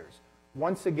investors.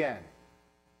 Once again,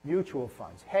 mutual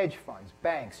funds, hedge funds,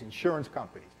 banks, insurance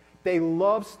companies, they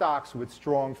love stocks with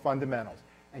strong fundamentals.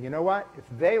 And you know what? If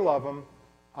they love them,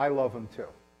 I love them too.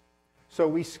 So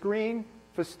we screen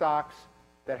for stocks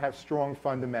that have strong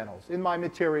fundamentals. In my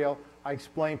material, I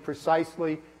explain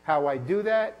precisely how I do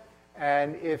that.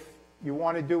 And if you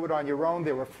want to do it on your own,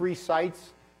 there are free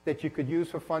sites that you could use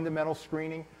for fundamental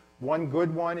screening. One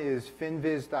good one is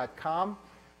finviz.com,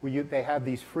 where they have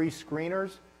these free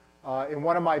screeners. In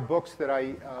one of my books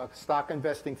that Stock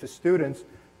Investing for Students,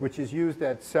 which is used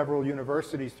at several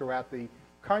universities throughout the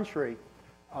country,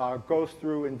 goes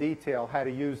through in detail how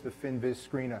to use the FinViz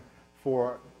screener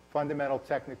for fundamental,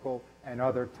 technical, and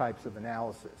other types of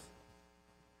analysis.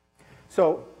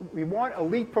 So we want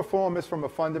elite performers from a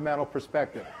fundamental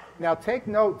perspective. Now take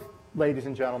note, ladies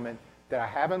and gentlemen, that I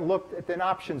haven't looked at an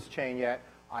options chain yet.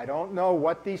 I don't know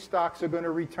what these stocks are going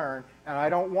to return, and I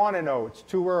don't want to know. It's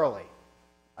too early.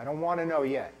 I don't want to know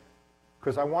yet,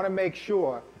 because I want to make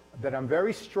sure that I'm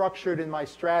very structured in my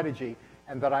strategy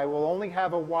and that I will only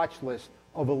have a watch list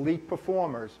of elite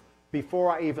performers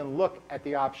before I even look at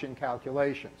the option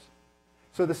calculations.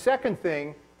 So the second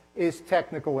thing is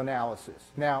technical analysis.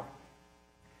 Now,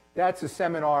 that's a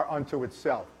seminar unto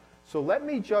itself. So let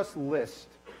me just list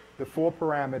the 4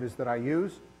 parameters that I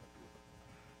use.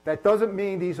 That doesn't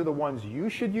mean these are the ones you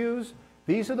should use.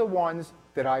 These are the ones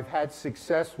that I've had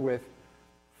success with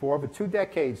for over 2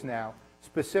 decades now,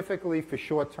 specifically for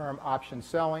short-term option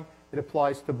selling. It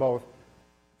applies to both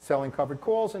selling covered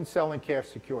calls and selling cash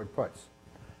secured puts.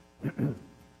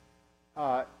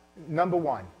 Number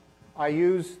 1, I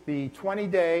use the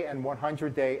 20-day and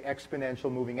 100-day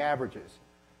exponential moving averages.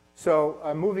 So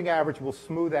a moving average will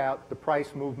smooth out the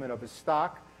price movement of a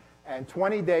stock, and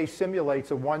 20-day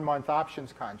simulates a 1-month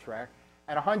options contract,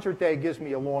 and 100-day gives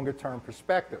me a longer-term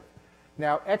perspective.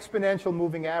 Now, exponential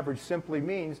moving average simply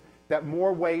means that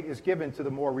more weight is given to the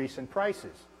more recent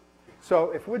prices. So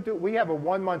if we have a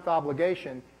 1-month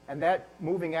obligation and that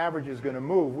moving average is going to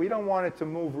move, we don't want it to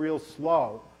move real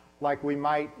slow like we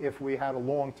might if we had a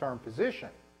long-term position,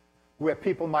 where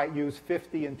people might use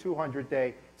 50 and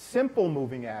 200-day simple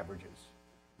moving averages.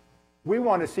 We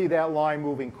want to see that line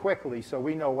moving quickly so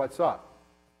we know what's up.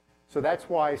 So that's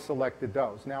why I selected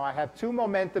those. Now I have 2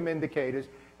 momentum indicators,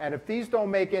 and if these don't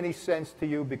make any sense to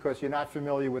you because you're not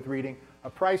familiar with reading a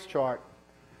price chart,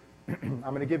 I'm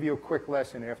going to give you a quick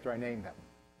lesson after I name them.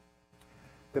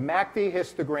 The MACD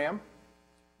histogram,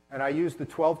 and I use the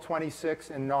 12,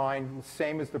 26, and 9,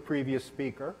 same as the previous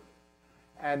speaker,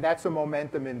 and that's a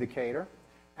momentum indicator.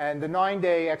 And the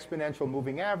 9-day exponential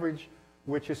moving average,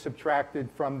 which is subtracted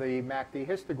from the MACD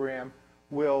histogram,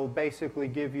 will basically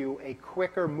give you a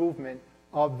quicker movement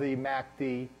of the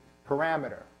MACD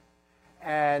parameter.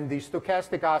 And the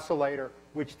stochastic oscillator,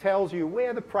 which tells you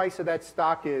where the price of that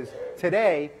stock is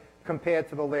today compared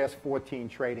to the last 14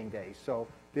 trading days. So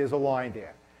there's a line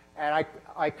there. And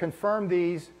I confirm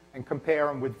these and compare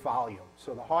them with volume.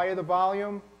 So the higher the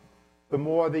volume, the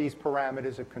more these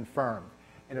parameters are confirmed.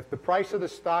 And if the price of the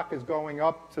stock is going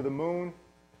up to the moon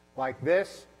like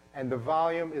this, and the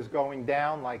volume is going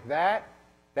down like that,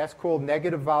 that's called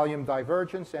negative volume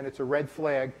divergence, and it's a red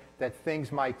flag that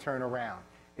things might turn around.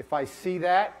 If I see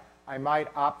that, I might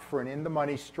opt for an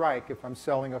in-the-money strike if I'm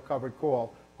selling a covered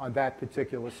call on that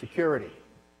particular security.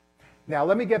 Now,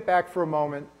 let me get back for a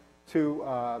moment to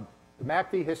the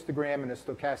MACD histogram and the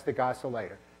stochastic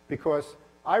oscillator, because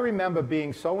I remember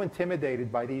being so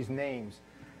intimidated by these names.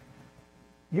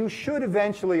 You should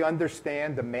eventually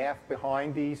understand the math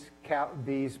behind these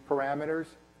parameters,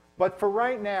 but for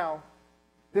right now,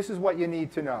 this is what you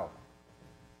need to know.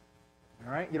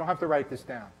 All right? You don't have to write this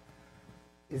down.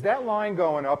 Is that line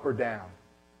going up or down?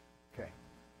 Okay.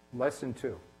 Lesson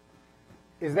 2.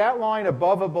 Is that line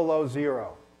above or below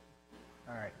 0?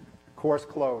 All right. Course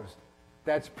closed.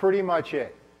 That's pretty much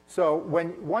it. So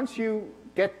once you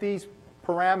get these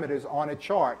parameters on a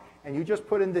chart and you just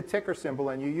put in the ticker symbol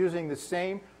and you're using the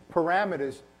same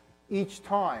parameters each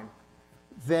time,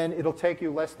 then it'll take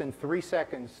you less than 3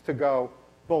 seconds to go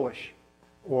bullish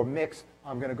or mixed,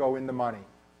 I'm going to go in the money.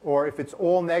 Or if it's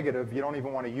all negative, you don't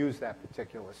even want to use that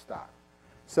particular stock.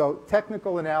 So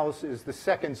technical analysis is the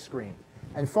second screen.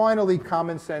 And finally,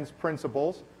 common sense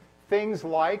principles. Things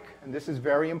like, and this is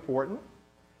very important,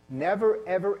 never,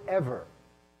 ever, ever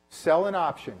sell an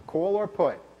option, call or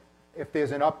put, if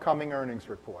there's an upcoming earnings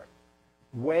report.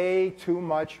 Way too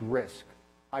much risk.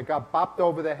 I got bopped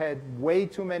over the head way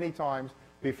too many times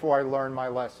before I learned my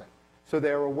lesson. So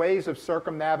there are ways of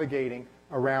circumnavigating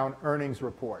around earnings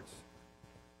reports.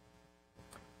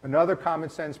 Another common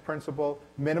sense principle,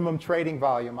 minimum trading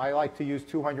volume. I like to use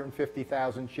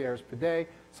 250,000 shares per day.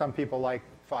 Some people like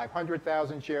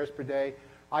 500,000 shares per day.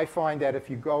 I find that if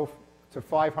you go to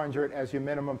 500 as your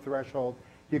minimum threshold,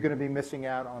 you're going to be missing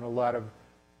out on a lot of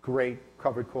great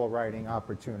covered call writing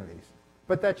opportunities.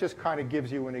 But that just kind of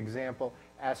gives you an example.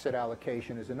 Asset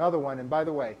allocation is another one. And by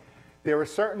the way, there are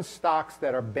certain stocks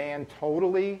that are banned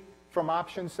totally from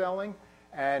option selling.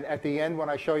 And at the end, when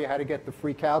I show you how to get the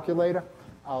free calculator,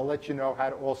 I'll let you know how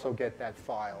to also get that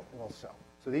file also.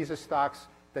 So these are stocks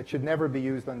that should never be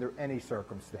used under any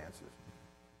circumstances.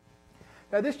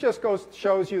 Now this just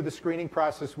shows you the screening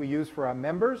process we use for our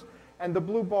members. And the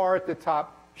blue bar at the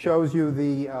top shows you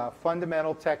the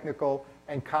fundamental, technical,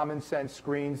 and common sense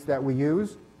screens that we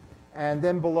use. And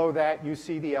then below that, you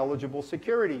see the eligible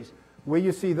securities. Where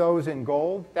you see those in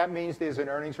gold, that means there's an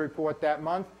earnings report that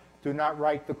month. Do not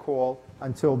write the call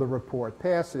until the report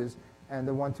passes. And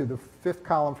the one to the fifth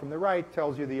column from the right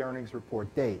tells you the earnings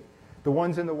report date. The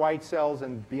ones in the white cells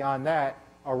and beyond that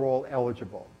are all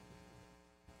eligible.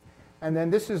 And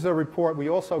then this is a report we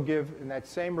also give in that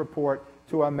same report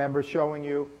to our members showing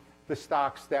you the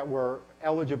stocks that were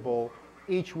eligible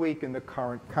each week in the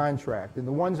current contract. And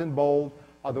the ones in bold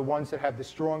are the ones that have the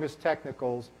strongest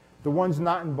technicals. The ones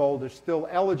not in bold are still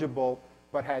eligible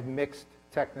but had mixed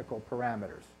technical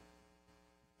parameters.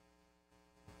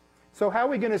 So how are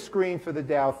we going to screen for the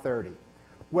Dow 30?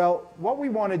 Well, what we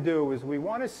want to do is we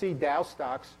want to see Dow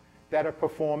stocks that are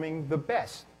performing the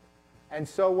best. And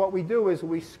so what we do is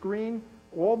we screen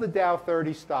all the Dow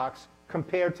 30 stocks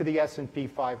compared to the S&P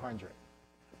 500.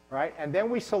 Right? And then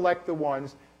we select the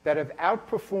ones that have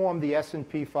outperformed the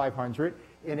S&P 500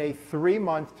 in a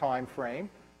 3-month time frame,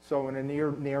 so in a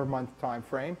near month time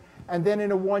frame, and then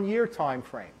in a 1-year time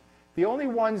frame. The only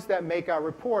ones that make our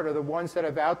report are the ones that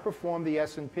have outperformed the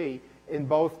S&P in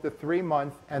both the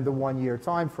 3-month and the 1-year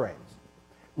time frames.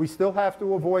 We still have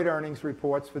to avoid earnings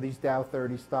reports for these Dow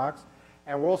 30 stocks,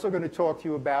 and we're also going to talk to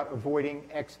you about avoiding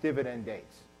ex-dividend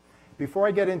dates. Before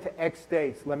I get into X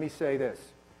dates, let me say this.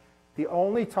 The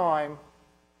only time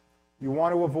you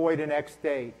want to avoid an X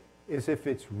date is if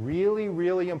it's really,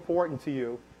 really important to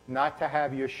you not to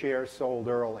have your shares sold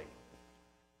early.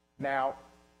 Now,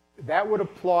 that would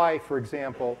apply, for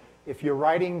example, if you're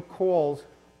writing calls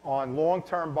on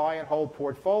long-term buy and hold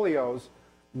portfolios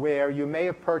where you may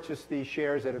have purchased these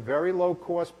shares at a very low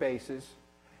cost basis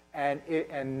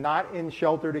and not in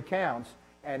sheltered accounts,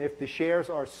 and if the shares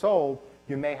are sold,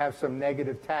 you may have some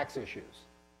negative tax issues.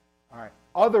 All right.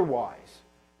 Otherwise,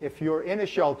 if you're in a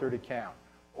sheltered account,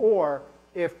 or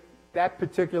if that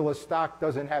particular stock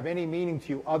doesn't have any meaning to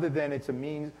you other than it's a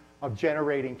means of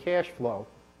generating cash flow,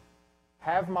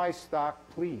 have my stock,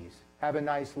 please. Have a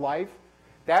nice life.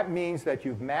 That means that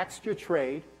you've maxed your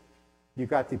trade, you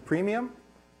got the premium,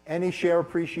 any share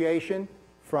appreciation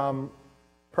from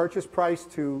purchase price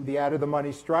to the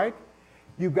out-of-the-money strike.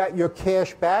 You got your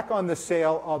cash back on the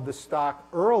sale of the stock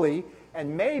early,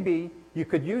 and maybe you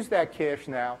could use that cash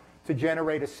now to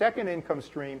generate a second income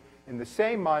stream in the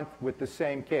same month with the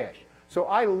same cash. So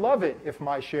I love it if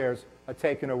my shares are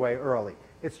taken away early.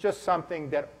 It's just something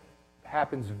that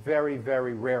happens very,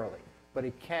 very rarely, but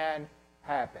it can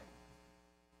happen.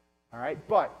 All right?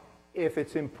 But if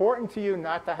it's important to you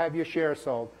not to have your shares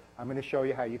sold, I'm going to show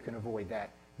you how you can avoid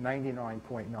that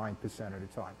 99.9% of the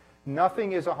time.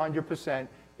 Nothing is 100%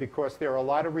 because there are a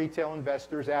lot of retail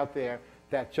investors out there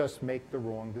that just make the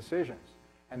wrong decisions.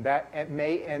 And that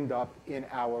may end up in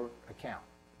our account.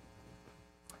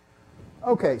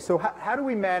 Okay, so how do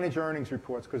we manage earnings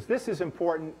reports? Because this is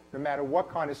important no matter what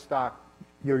kind of stock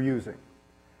you're using.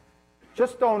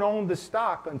 Just don't own the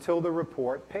stock until the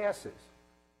report passes.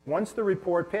 Once the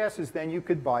report passes, then you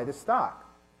could buy the stock.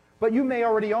 But you may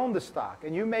already own the stock,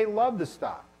 and you may love the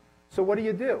stock. So what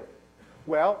do?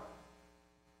 Well,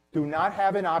 do not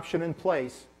have an option in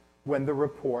place when the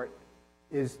report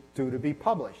is due to be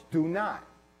published. Do not.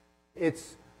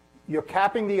 You're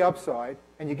capping the upside,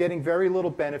 and you're getting very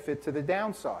little benefit to the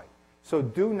downside. So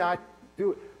do not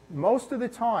do it. Most of the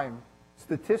time,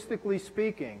 statistically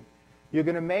speaking, you're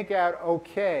going to make out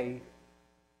okay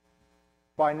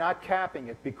by not capping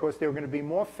it because there are going to be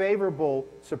more favorable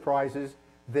surprises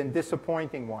than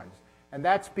disappointing ones. And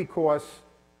that's because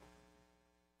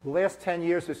the last 10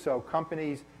 years or so,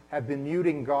 companies have been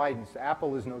muting guidance.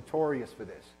 Apple is notorious for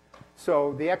this.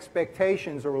 So the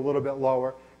expectations are a little bit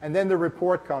lower, and then the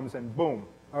report comes and boom,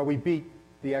 we beat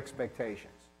the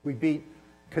expectations. We beat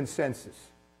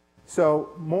consensus. So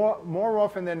more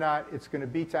often than not, it's going to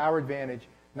be to our advantage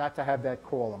not to have that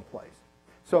call in place.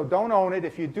 So don't own it.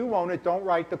 If you do own it, don't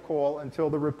write the call until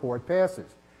the report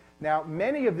passes. Now,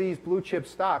 many of these blue chip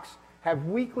stocks have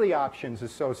weekly options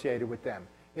associated with them,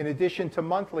 in addition to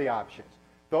monthly options.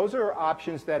 Those are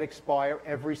options that expire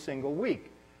every single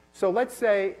week. So let's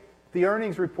say the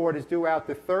earnings report is due out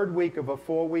the third week of a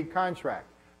 4-week contract.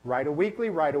 Write a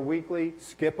weekly,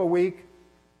 skip a week,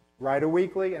 write a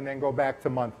weekly, and then go back to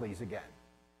monthlies again.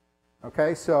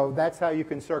 Okay, so that's how you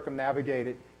can circumnavigate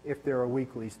it if there are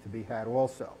weeklies to be had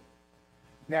also.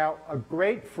 Now, a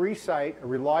great free site, a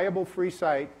reliable free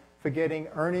site for getting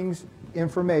earnings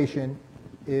information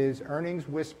is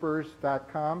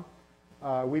earningswhispers.com.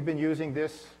 We've been using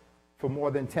this for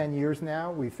more than 10 years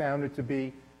now. We found it to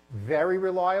be very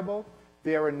reliable.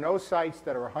 There are no sites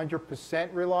that are 100%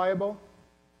 reliable,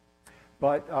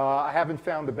 but I haven't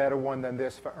found a better one than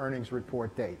this for earnings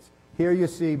report dates. Here you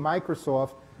see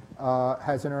Microsoft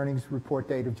has an earnings report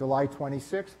date of July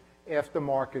 26th after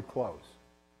market close.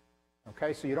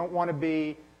 Okay, so you don't want to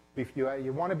be,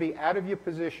 you want to be out of your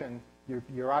position,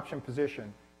 your option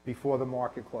position, before the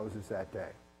market closes that day.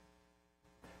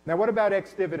 Now, what about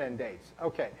ex-dividend dates?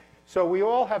 Okay, so we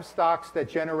all have stocks that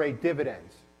generate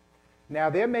dividends.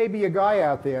 Now, there may be a guy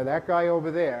out there, that guy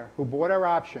over there, who bought our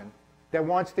option that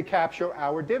wants to capture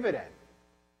our dividend.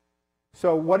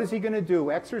 So what is he going to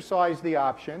do? Exercise the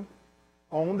option,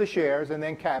 own the shares, and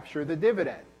then capture the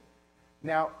dividend.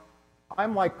 Now,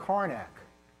 I'm like Karnak.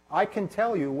 I can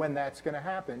tell you when that's going to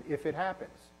happen, if it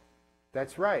happens.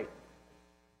 That's right.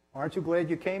 Aren't you glad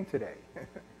you came today?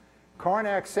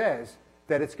 Karnak says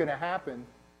that it's going to happen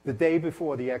the day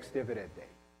before the ex-dividend date.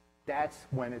 That's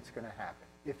when it's going to happen,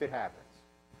 if it happens.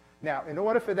 Now, in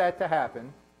order for that to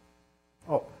happen,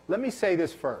 let me say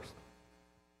this first.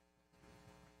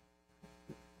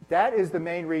 That is the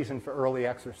main reason for early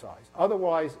exercise.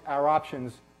 Otherwise, our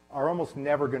options are almost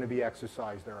never going to be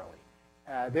exercised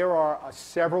early. There are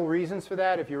several reasons for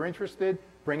that. If you're interested,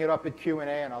 bring it up at Q&A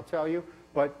and I'll tell you.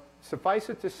 But suffice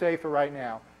it to say for right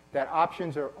now that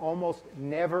options are almost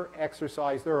never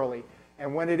exercised early.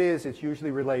 And when it is, it's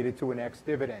usually related to an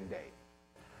ex-dividend date.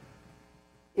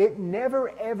 It never,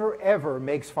 ever, ever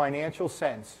makes financial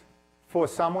sense for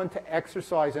someone to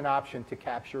exercise an option to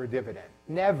capture a dividend.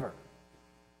 Never.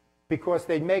 Because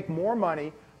they'd make more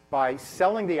money by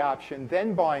selling the option,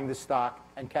 then buying the stock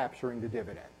and capturing the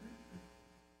dividend.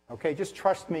 Okay, just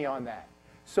trust me on that.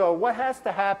 So what has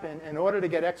to happen in order to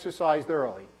get exercised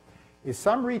early is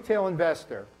some retail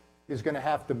investor is going to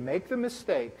have to make the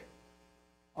mistake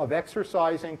of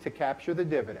exercising to capture the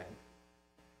dividend,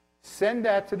 send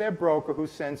that to their broker who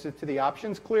sends it to the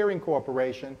Options Clearing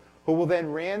Corporation, who will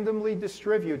then randomly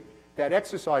distribute that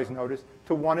exercise notice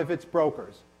to one of its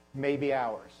brokers, maybe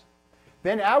ours.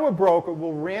 Then our broker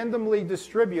will randomly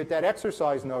distribute that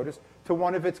exercise notice to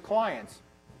one of its clients,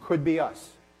 could be us.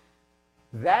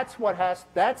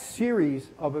 That series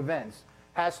of events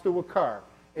has to occur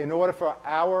in order for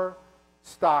our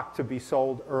stock to be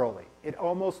sold early. It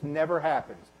almost never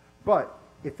happens. But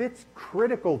if it's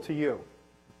critical to you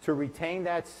to retain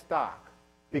that stock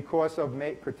because of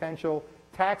potential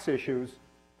tax issues,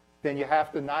 then you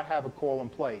have to not have a call in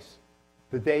place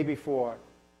the day before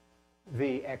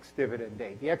the ex-dividend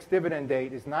date. The ex-dividend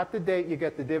date is not the date you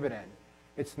get the dividend.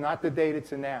 It's not the date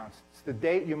it's announced. It's the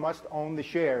date you must own the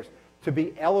shares to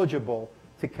be eligible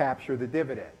to capture the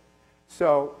dividend.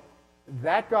 So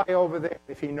that guy over there,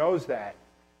 if he knows that,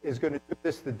 is going to do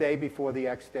this the day before the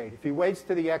X date. If he waits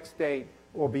to the X date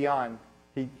or beyond,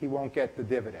 he won't get the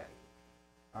dividend.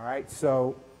 All right,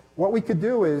 so what we could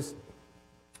do is,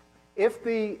 if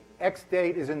the X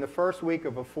date is in the first week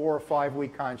of a 4 or 5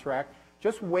 week contract,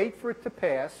 just wait for it to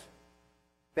pass,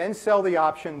 then sell the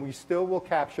option. We still will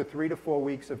capture 3 to 4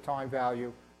 weeks of time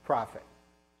value profit.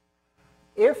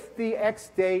 If the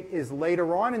X date is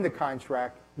later on in the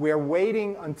contract, where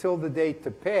waiting until the date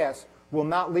to pass will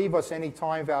not leave us any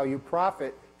time value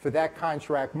profit for that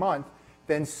contract month,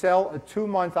 then sell a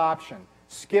 2-month option.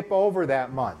 Skip over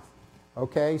that month.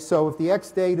 Okay, so if the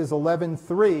X date is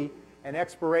 11/3 and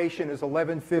expiration is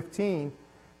 11/15,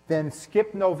 then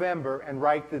skip November and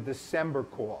write the December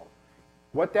call.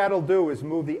 What that'll do is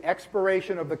move the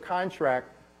expiration of the contract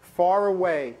far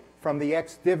away from the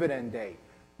ex-dividend date.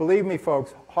 Believe me,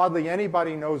 folks, hardly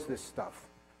anybody knows this stuff.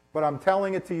 But I'm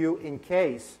telling it to you in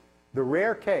case, the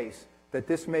rare case, that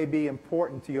this may be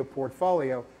important to your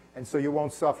portfolio, and so you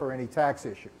won't suffer any tax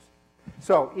issues.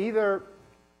 So either,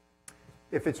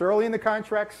 if it's early in the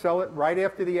contract, sell it right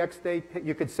after the X date.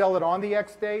 You could sell it on the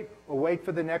X date or wait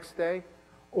for the next day,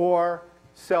 or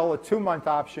sell a 2-month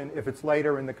option if it's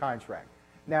later in the contract.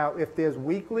 Now, if there's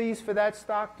weeklies for that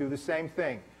stock, do the same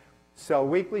thing. Sell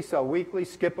weekly,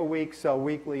 skip a week, sell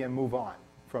weekly, and move on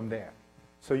from there.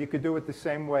 So you could do it the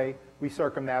same way we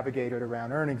circumnavigated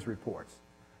around earnings reports.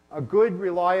 A good,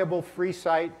 reliable, free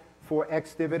site for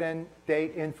ex-dividend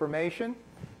date information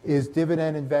is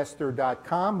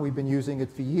dividendinvestor.com. We've been using it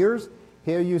for years.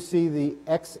 Here you see the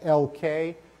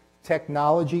XLK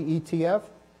technology ETF,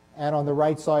 and on the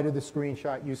right side of the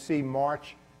screenshot you see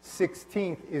March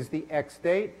 16th is the X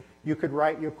date. You could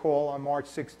write your call on March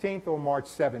 16th or March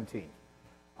 17th.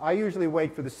 I usually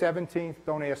wait for the 17th.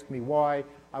 Don't ask me why.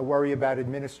 I worry about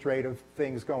administrative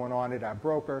things going on at our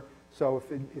broker. So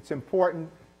if it's important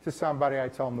to somebody, I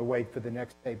tell them to wait for the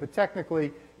next day. But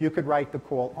technically, you could write the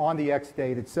call on the X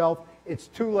date itself. It's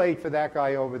too late for that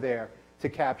guy over there to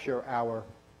capture our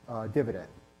dividend.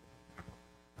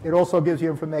 It also gives you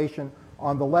information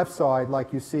on the left side,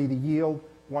 like you see the yield,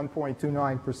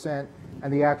 1.29%,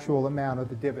 and the actual amount of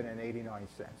the dividend, 89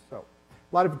 cents. So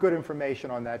a lot of good information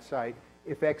on that site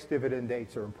if ex-dividend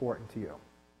dates are important to you.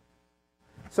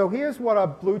 So here's what a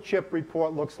blue chip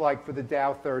report looks like for the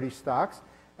Dow 30 stocks.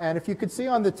 And if you could see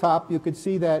on the top, you could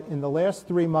see that in the last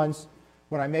 3 months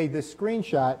when I made this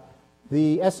screenshot,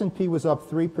 the S&P was up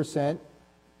 3%,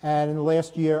 and in the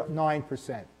last year,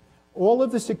 9%. All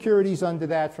of the securities under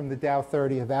that from the Dow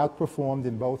 30 have outperformed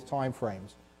in both time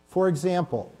frames. For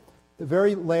example, the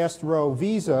very last row,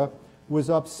 Visa, was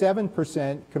up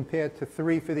 7% compared to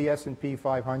 3% for the S&P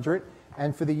 500,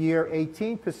 and for the year,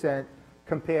 18%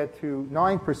 compared to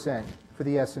 9% for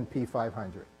the S&P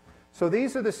 500. So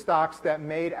these are the stocks that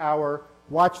made our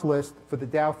watch list for the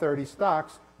Dow 30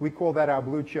 stocks. We call that our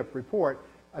blue chip report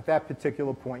at that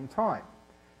particular point in time.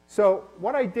 So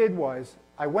what I did was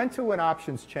I went to an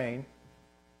options chain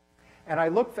and I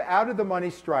looked for out-of-the-money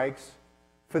strikes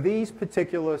for these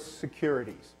particular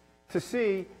securities to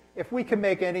see if we can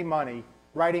make any money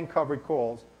writing covered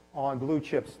calls on blue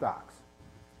chip stocks.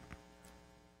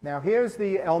 Now here's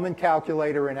the Ellman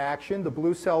calculator in action. The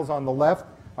blue cells on the left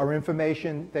are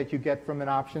information that you get from an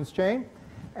options chain.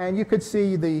 And you could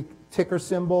see the ticker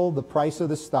symbol, the price of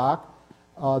the stock,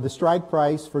 the strike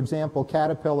price. For example,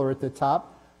 Caterpillar at the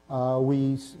top,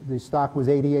 the stock was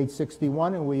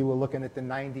 88.61 and we were looking at the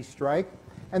 90 strike.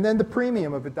 And then the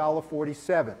premium of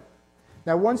 $1.47.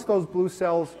 Now once those blue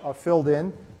cells are filled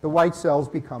in, the white cells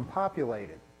become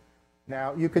populated.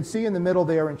 Now you could see in the middle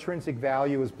there intrinsic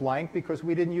value is blank because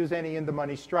we didn't use any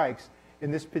in-the-money strikes.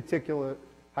 In this particular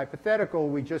hypothetical,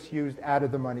 we just used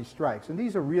out-of-the-money strikes. And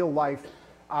these are real-life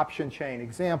option chain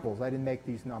examples. I didn't make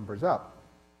these numbers up.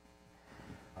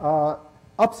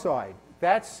 Upside,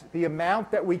 that's the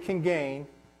amount that we can gain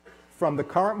from the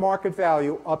current market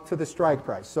value up to the strike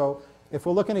price. So if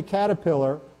we're looking at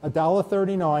Caterpillar,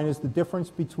 $1.39 is the difference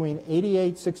between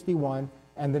 88.61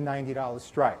 and the $90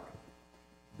 strike.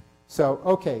 So,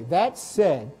 okay, that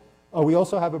said, we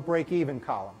also have a break-even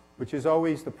column, which is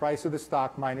always the price of the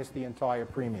stock minus the entire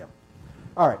premium.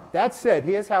 All right, that said,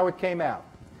 here's how it came out.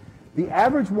 The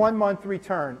average 1-month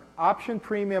return, option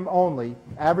premium only,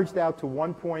 averaged out to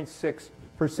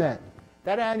 1.6%.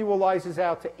 That annualizes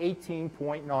out to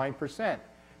 18.9%.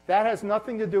 That has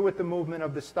nothing to do with the movement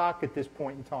of the stock at this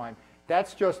point in time.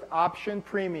 That's just option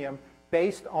premium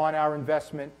based on our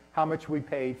investment, how much we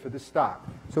paid for the stock.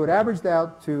 So it averaged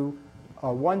out to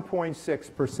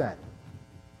 1.6%.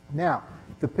 Now,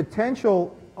 the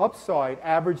potential upside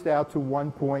averaged out to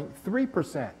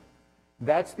 1.3%.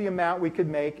 That's the amount we could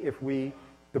make if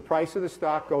the price of the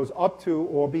stock goes up to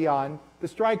or beyond the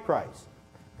strike price.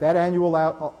 That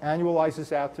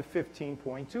annualizes out to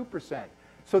 15.2%.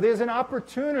 So there's an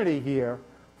opportunity here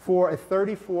for a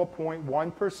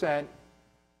 34.1%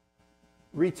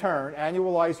 return,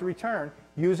 annualized return,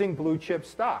 using blue chip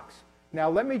stocks. Now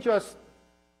let me just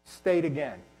state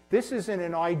again, this is in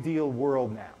an ideal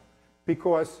world now,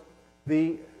 because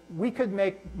we could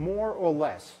make more or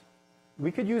less.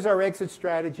 We could use our exit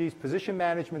strategies, position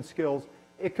management skills.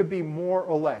 It could be more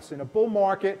or less. In a bull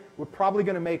market, we're probably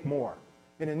going to make more.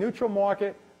 In a neutral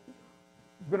market,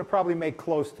 we're going to probably make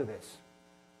close to this.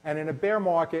 And in a bear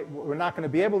market, we're not going to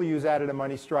be able to use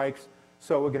out-of-the-money strikes,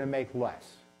 so we're going to make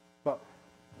less. But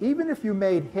even if you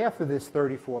made half of this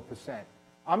 34%,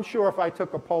 I'm sure if I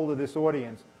took a poll of this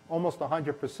audience, almost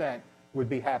 100% would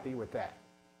be happy with that.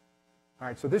 All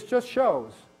right, so this just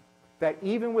shows that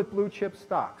even with blue chip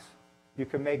stocks, you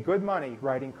can make good money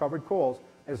writing covered calls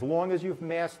as long as you've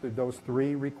mastered those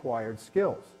 3 required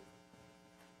skills.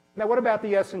 Now, what about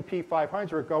the S&P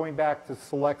 500, going back to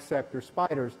select sector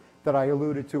spiders that I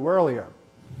alluded to earlier?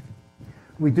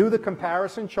 We do the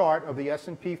comparison chart of the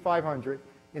S&P 500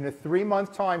 in a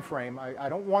 3-month time frame. I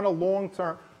don't want a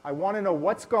I want to know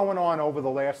what's going on over the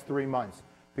last 3 months,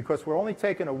 because we're only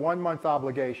taking a 1-month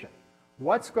obligation.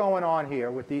 What's going on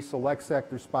here with these select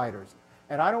sector spiders?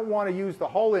 And I don't want to use the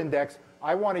whole index.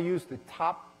 I want to use the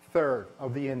top third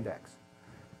of the index.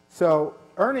 So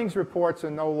earnings reports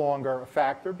are no longer a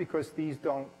factor because these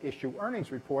don't issue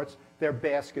earnings reports. They're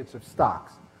baskets of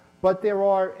stocks. But there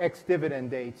are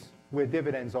ex-dividend dates where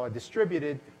dividends are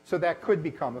distributed, so that could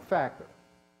become a factor.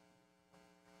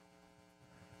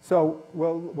 So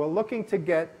we're looking to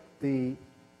get the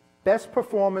best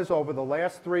performers over the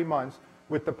last 3 months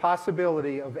with the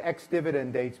possibility of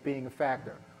ex-dividend dates being a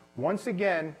factor. Once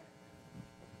again,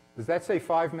 does that say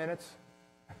 5 minutes?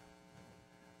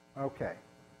 Okay.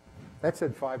 That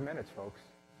said 5 minutes, folks.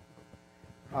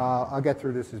 I'll get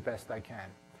through this as best I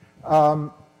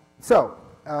can.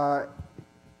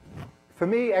 For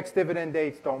me, ex-dividend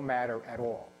dates don't matter at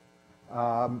all,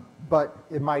 but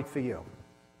it might for you.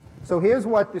 So here's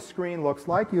what the screen looks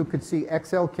like. You could see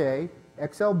XLK,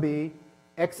 XLB,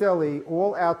 XLE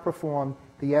all outperformed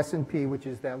the S&P, which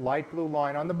is that light blue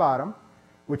line on the bottom,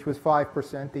 which was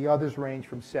 5%. The others range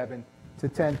from 7 to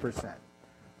 10%. Now,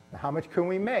 how much can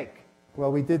we make?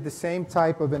 Well, we did the same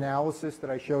type of analysis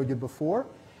that I showed you before,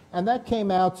 and that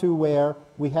came out to where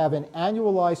we have an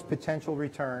annualized potential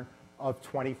return of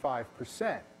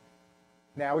 25%.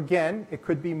 Now, again, it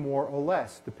could be more or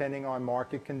less, depending on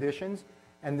market conditions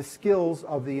and the skills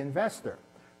of the investor.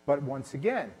 But once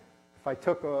again, if I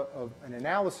took an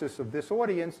analysis of this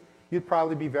audience, you'd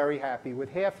probably be very happy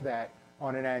with half that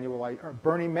on an annualized.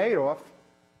 Bernie Madoff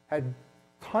had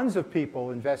tons of people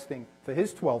investing for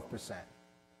his 12%.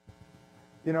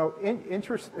 You know,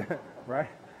 interest, right?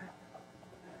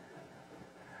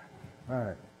 All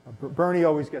right. Bernie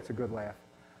always gets a good laugh.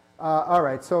 All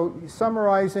right, so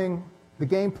summarizing, the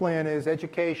game plan is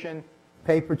education,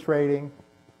 paper trading,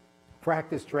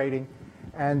 practice trading,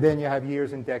 and then you have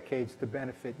years and decades to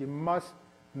benefit. You must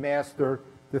master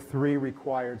the 3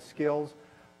 required skills.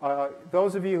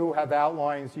 Those of you who have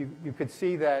outlines, you could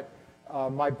see that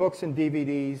my books and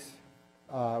DVDs,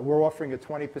 we're offering a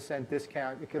 20%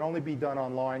 discount. It can only be done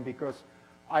online because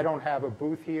I don't have a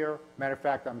booth here. Matter of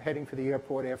fact, I'm heading for the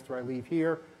airport after I leave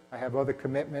here. I have other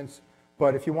commitments.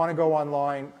 But if you want to go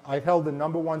online, I've held the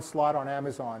 #1 slot on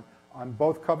Amazon on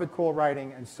both covered call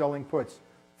writing and selling puts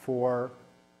for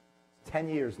 10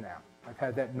 years now. I've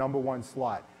had that #1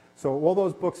 slot. So all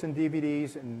those books and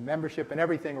DVDs and membership and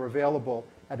everything are available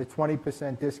at a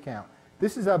 20% discount.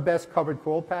 This is our best covered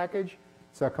call package.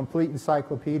 It's a complete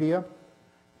encyclopedia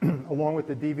along with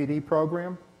the DVD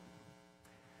program.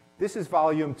 This is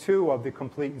volume 2 of the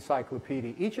complete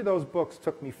encyclopedia. Each of those books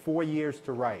took me 4 years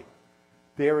to write.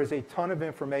 There is a ton of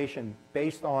information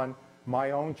based on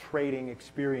my own trading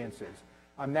experiences.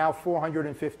 I'm now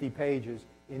 450 pages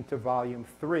into volume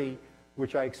 3,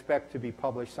 which I expect to be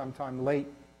published sometime late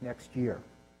next year.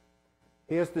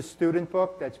 Here's the student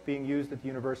book that's being used at the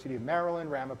University of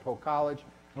Maryland, Ramapo College,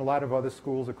 and a lot of other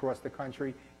schools across the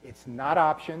country. It's not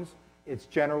options. It's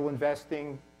general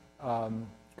investing,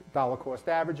 dollar cost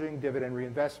averaging, dividend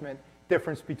reinvestment,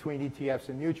 difference between ETFs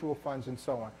and mutual funds, and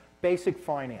so on. Basic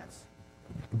finance,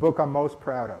 the book I'm most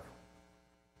proud of.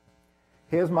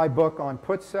 Here's my book on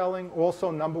put selling,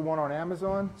 also #1 on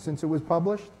Amazon since it was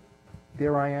published.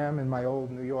 There I am in my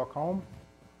old New York home.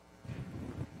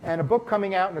 And a book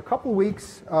coming out in a couple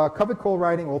weeks, Covered Call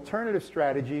Writing, Alternative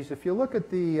Strategies. If you look at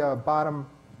the bottom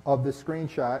of the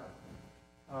screenshot,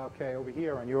 okay, over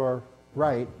here on your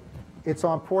right, it's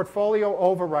on portfolio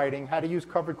overwriting, how to use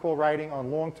covered call writing on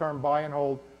long-term buy and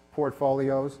hold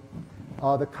portfolios.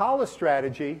 The collar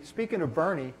strategy, speaking of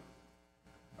Bernie,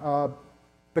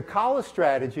 the collar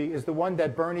strategy is the one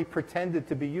that Bernie pretended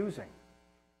to be using.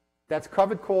 That's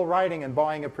covered call writing and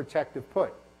buying a protective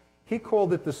put. He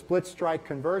called it the split strike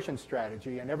conversion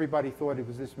strategy, and everybody thought it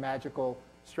was this magical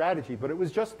strategy, but it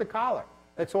was just the collar.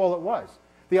 That's all it was.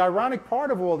 The ironic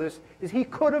part of all this is he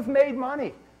could have made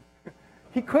money.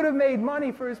 He could have made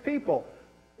money for his people.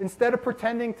 Instead of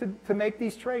pretending to make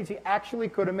these trades, he actually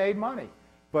could have made money.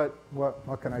 But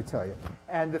what can I tell you?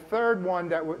 And the third one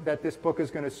that this book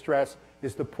is going to stress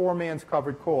is the poor man's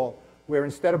covered call, where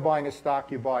instead of buying a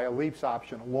stock, you buy a leaps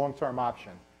option, a long-term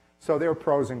option. So there are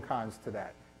pros and cons to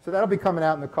that. So that'll be coming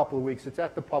out in a couple of weeks. It's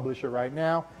at the publisher right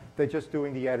now. They're just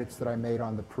doing the edits that I made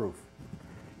on the proof.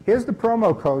 Here's the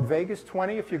promo code,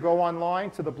 Vegas20. If you go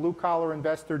online to the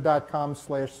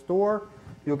bluecollarinvestor.com/store,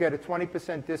 you'll get a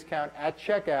 20% discount at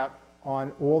checkout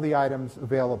on all the items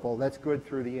available. That's good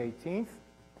through the 18th.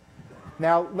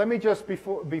 Now, let me just,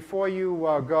 before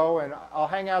you go, and I'll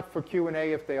hang out for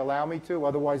Q&A if they allow me to,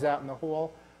 otherwise out in the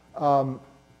hall.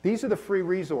 These are the free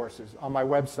resources on my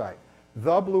website.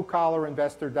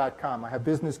 thebluecollarinvestor.com. I have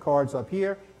business cards up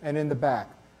here and in the back.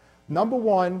 Number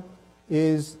one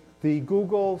is the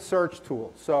Google search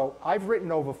tool. So I've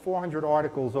written over 400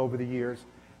 articles over the years,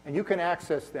 and you can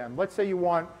access them. Let's say you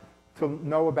want to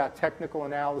know about technical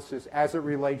analysis as it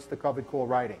relates to covered call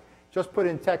writing. Just put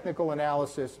in technical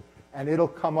analysis, and it'll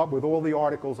come up with all the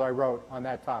articles I wrote on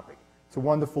that topic. It's a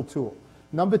wonderful tool.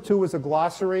 Number two is a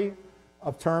glossary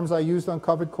of terms I used on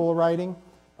covered call writing.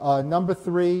 Number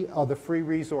three are the free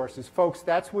resources. Folks,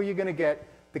 that's where you're going to get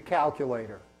the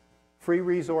calculator. Free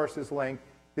resources link.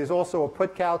 There's also a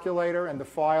put calculator and the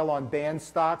file on banned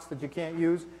stocks that you can't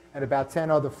use, and about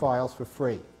 10 other files for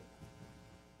free.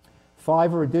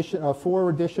 4 additional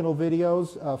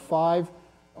videos. 5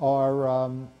 are,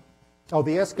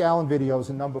 the Ask Alan videos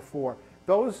in number 4.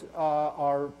 Those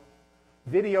are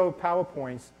video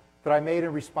PowerPoints that I made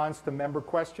in response to member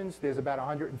questions. There's about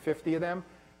 150 of them.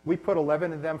 We put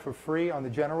 11 of them for free on the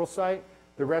general site.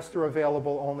 The rest are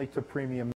available only to premium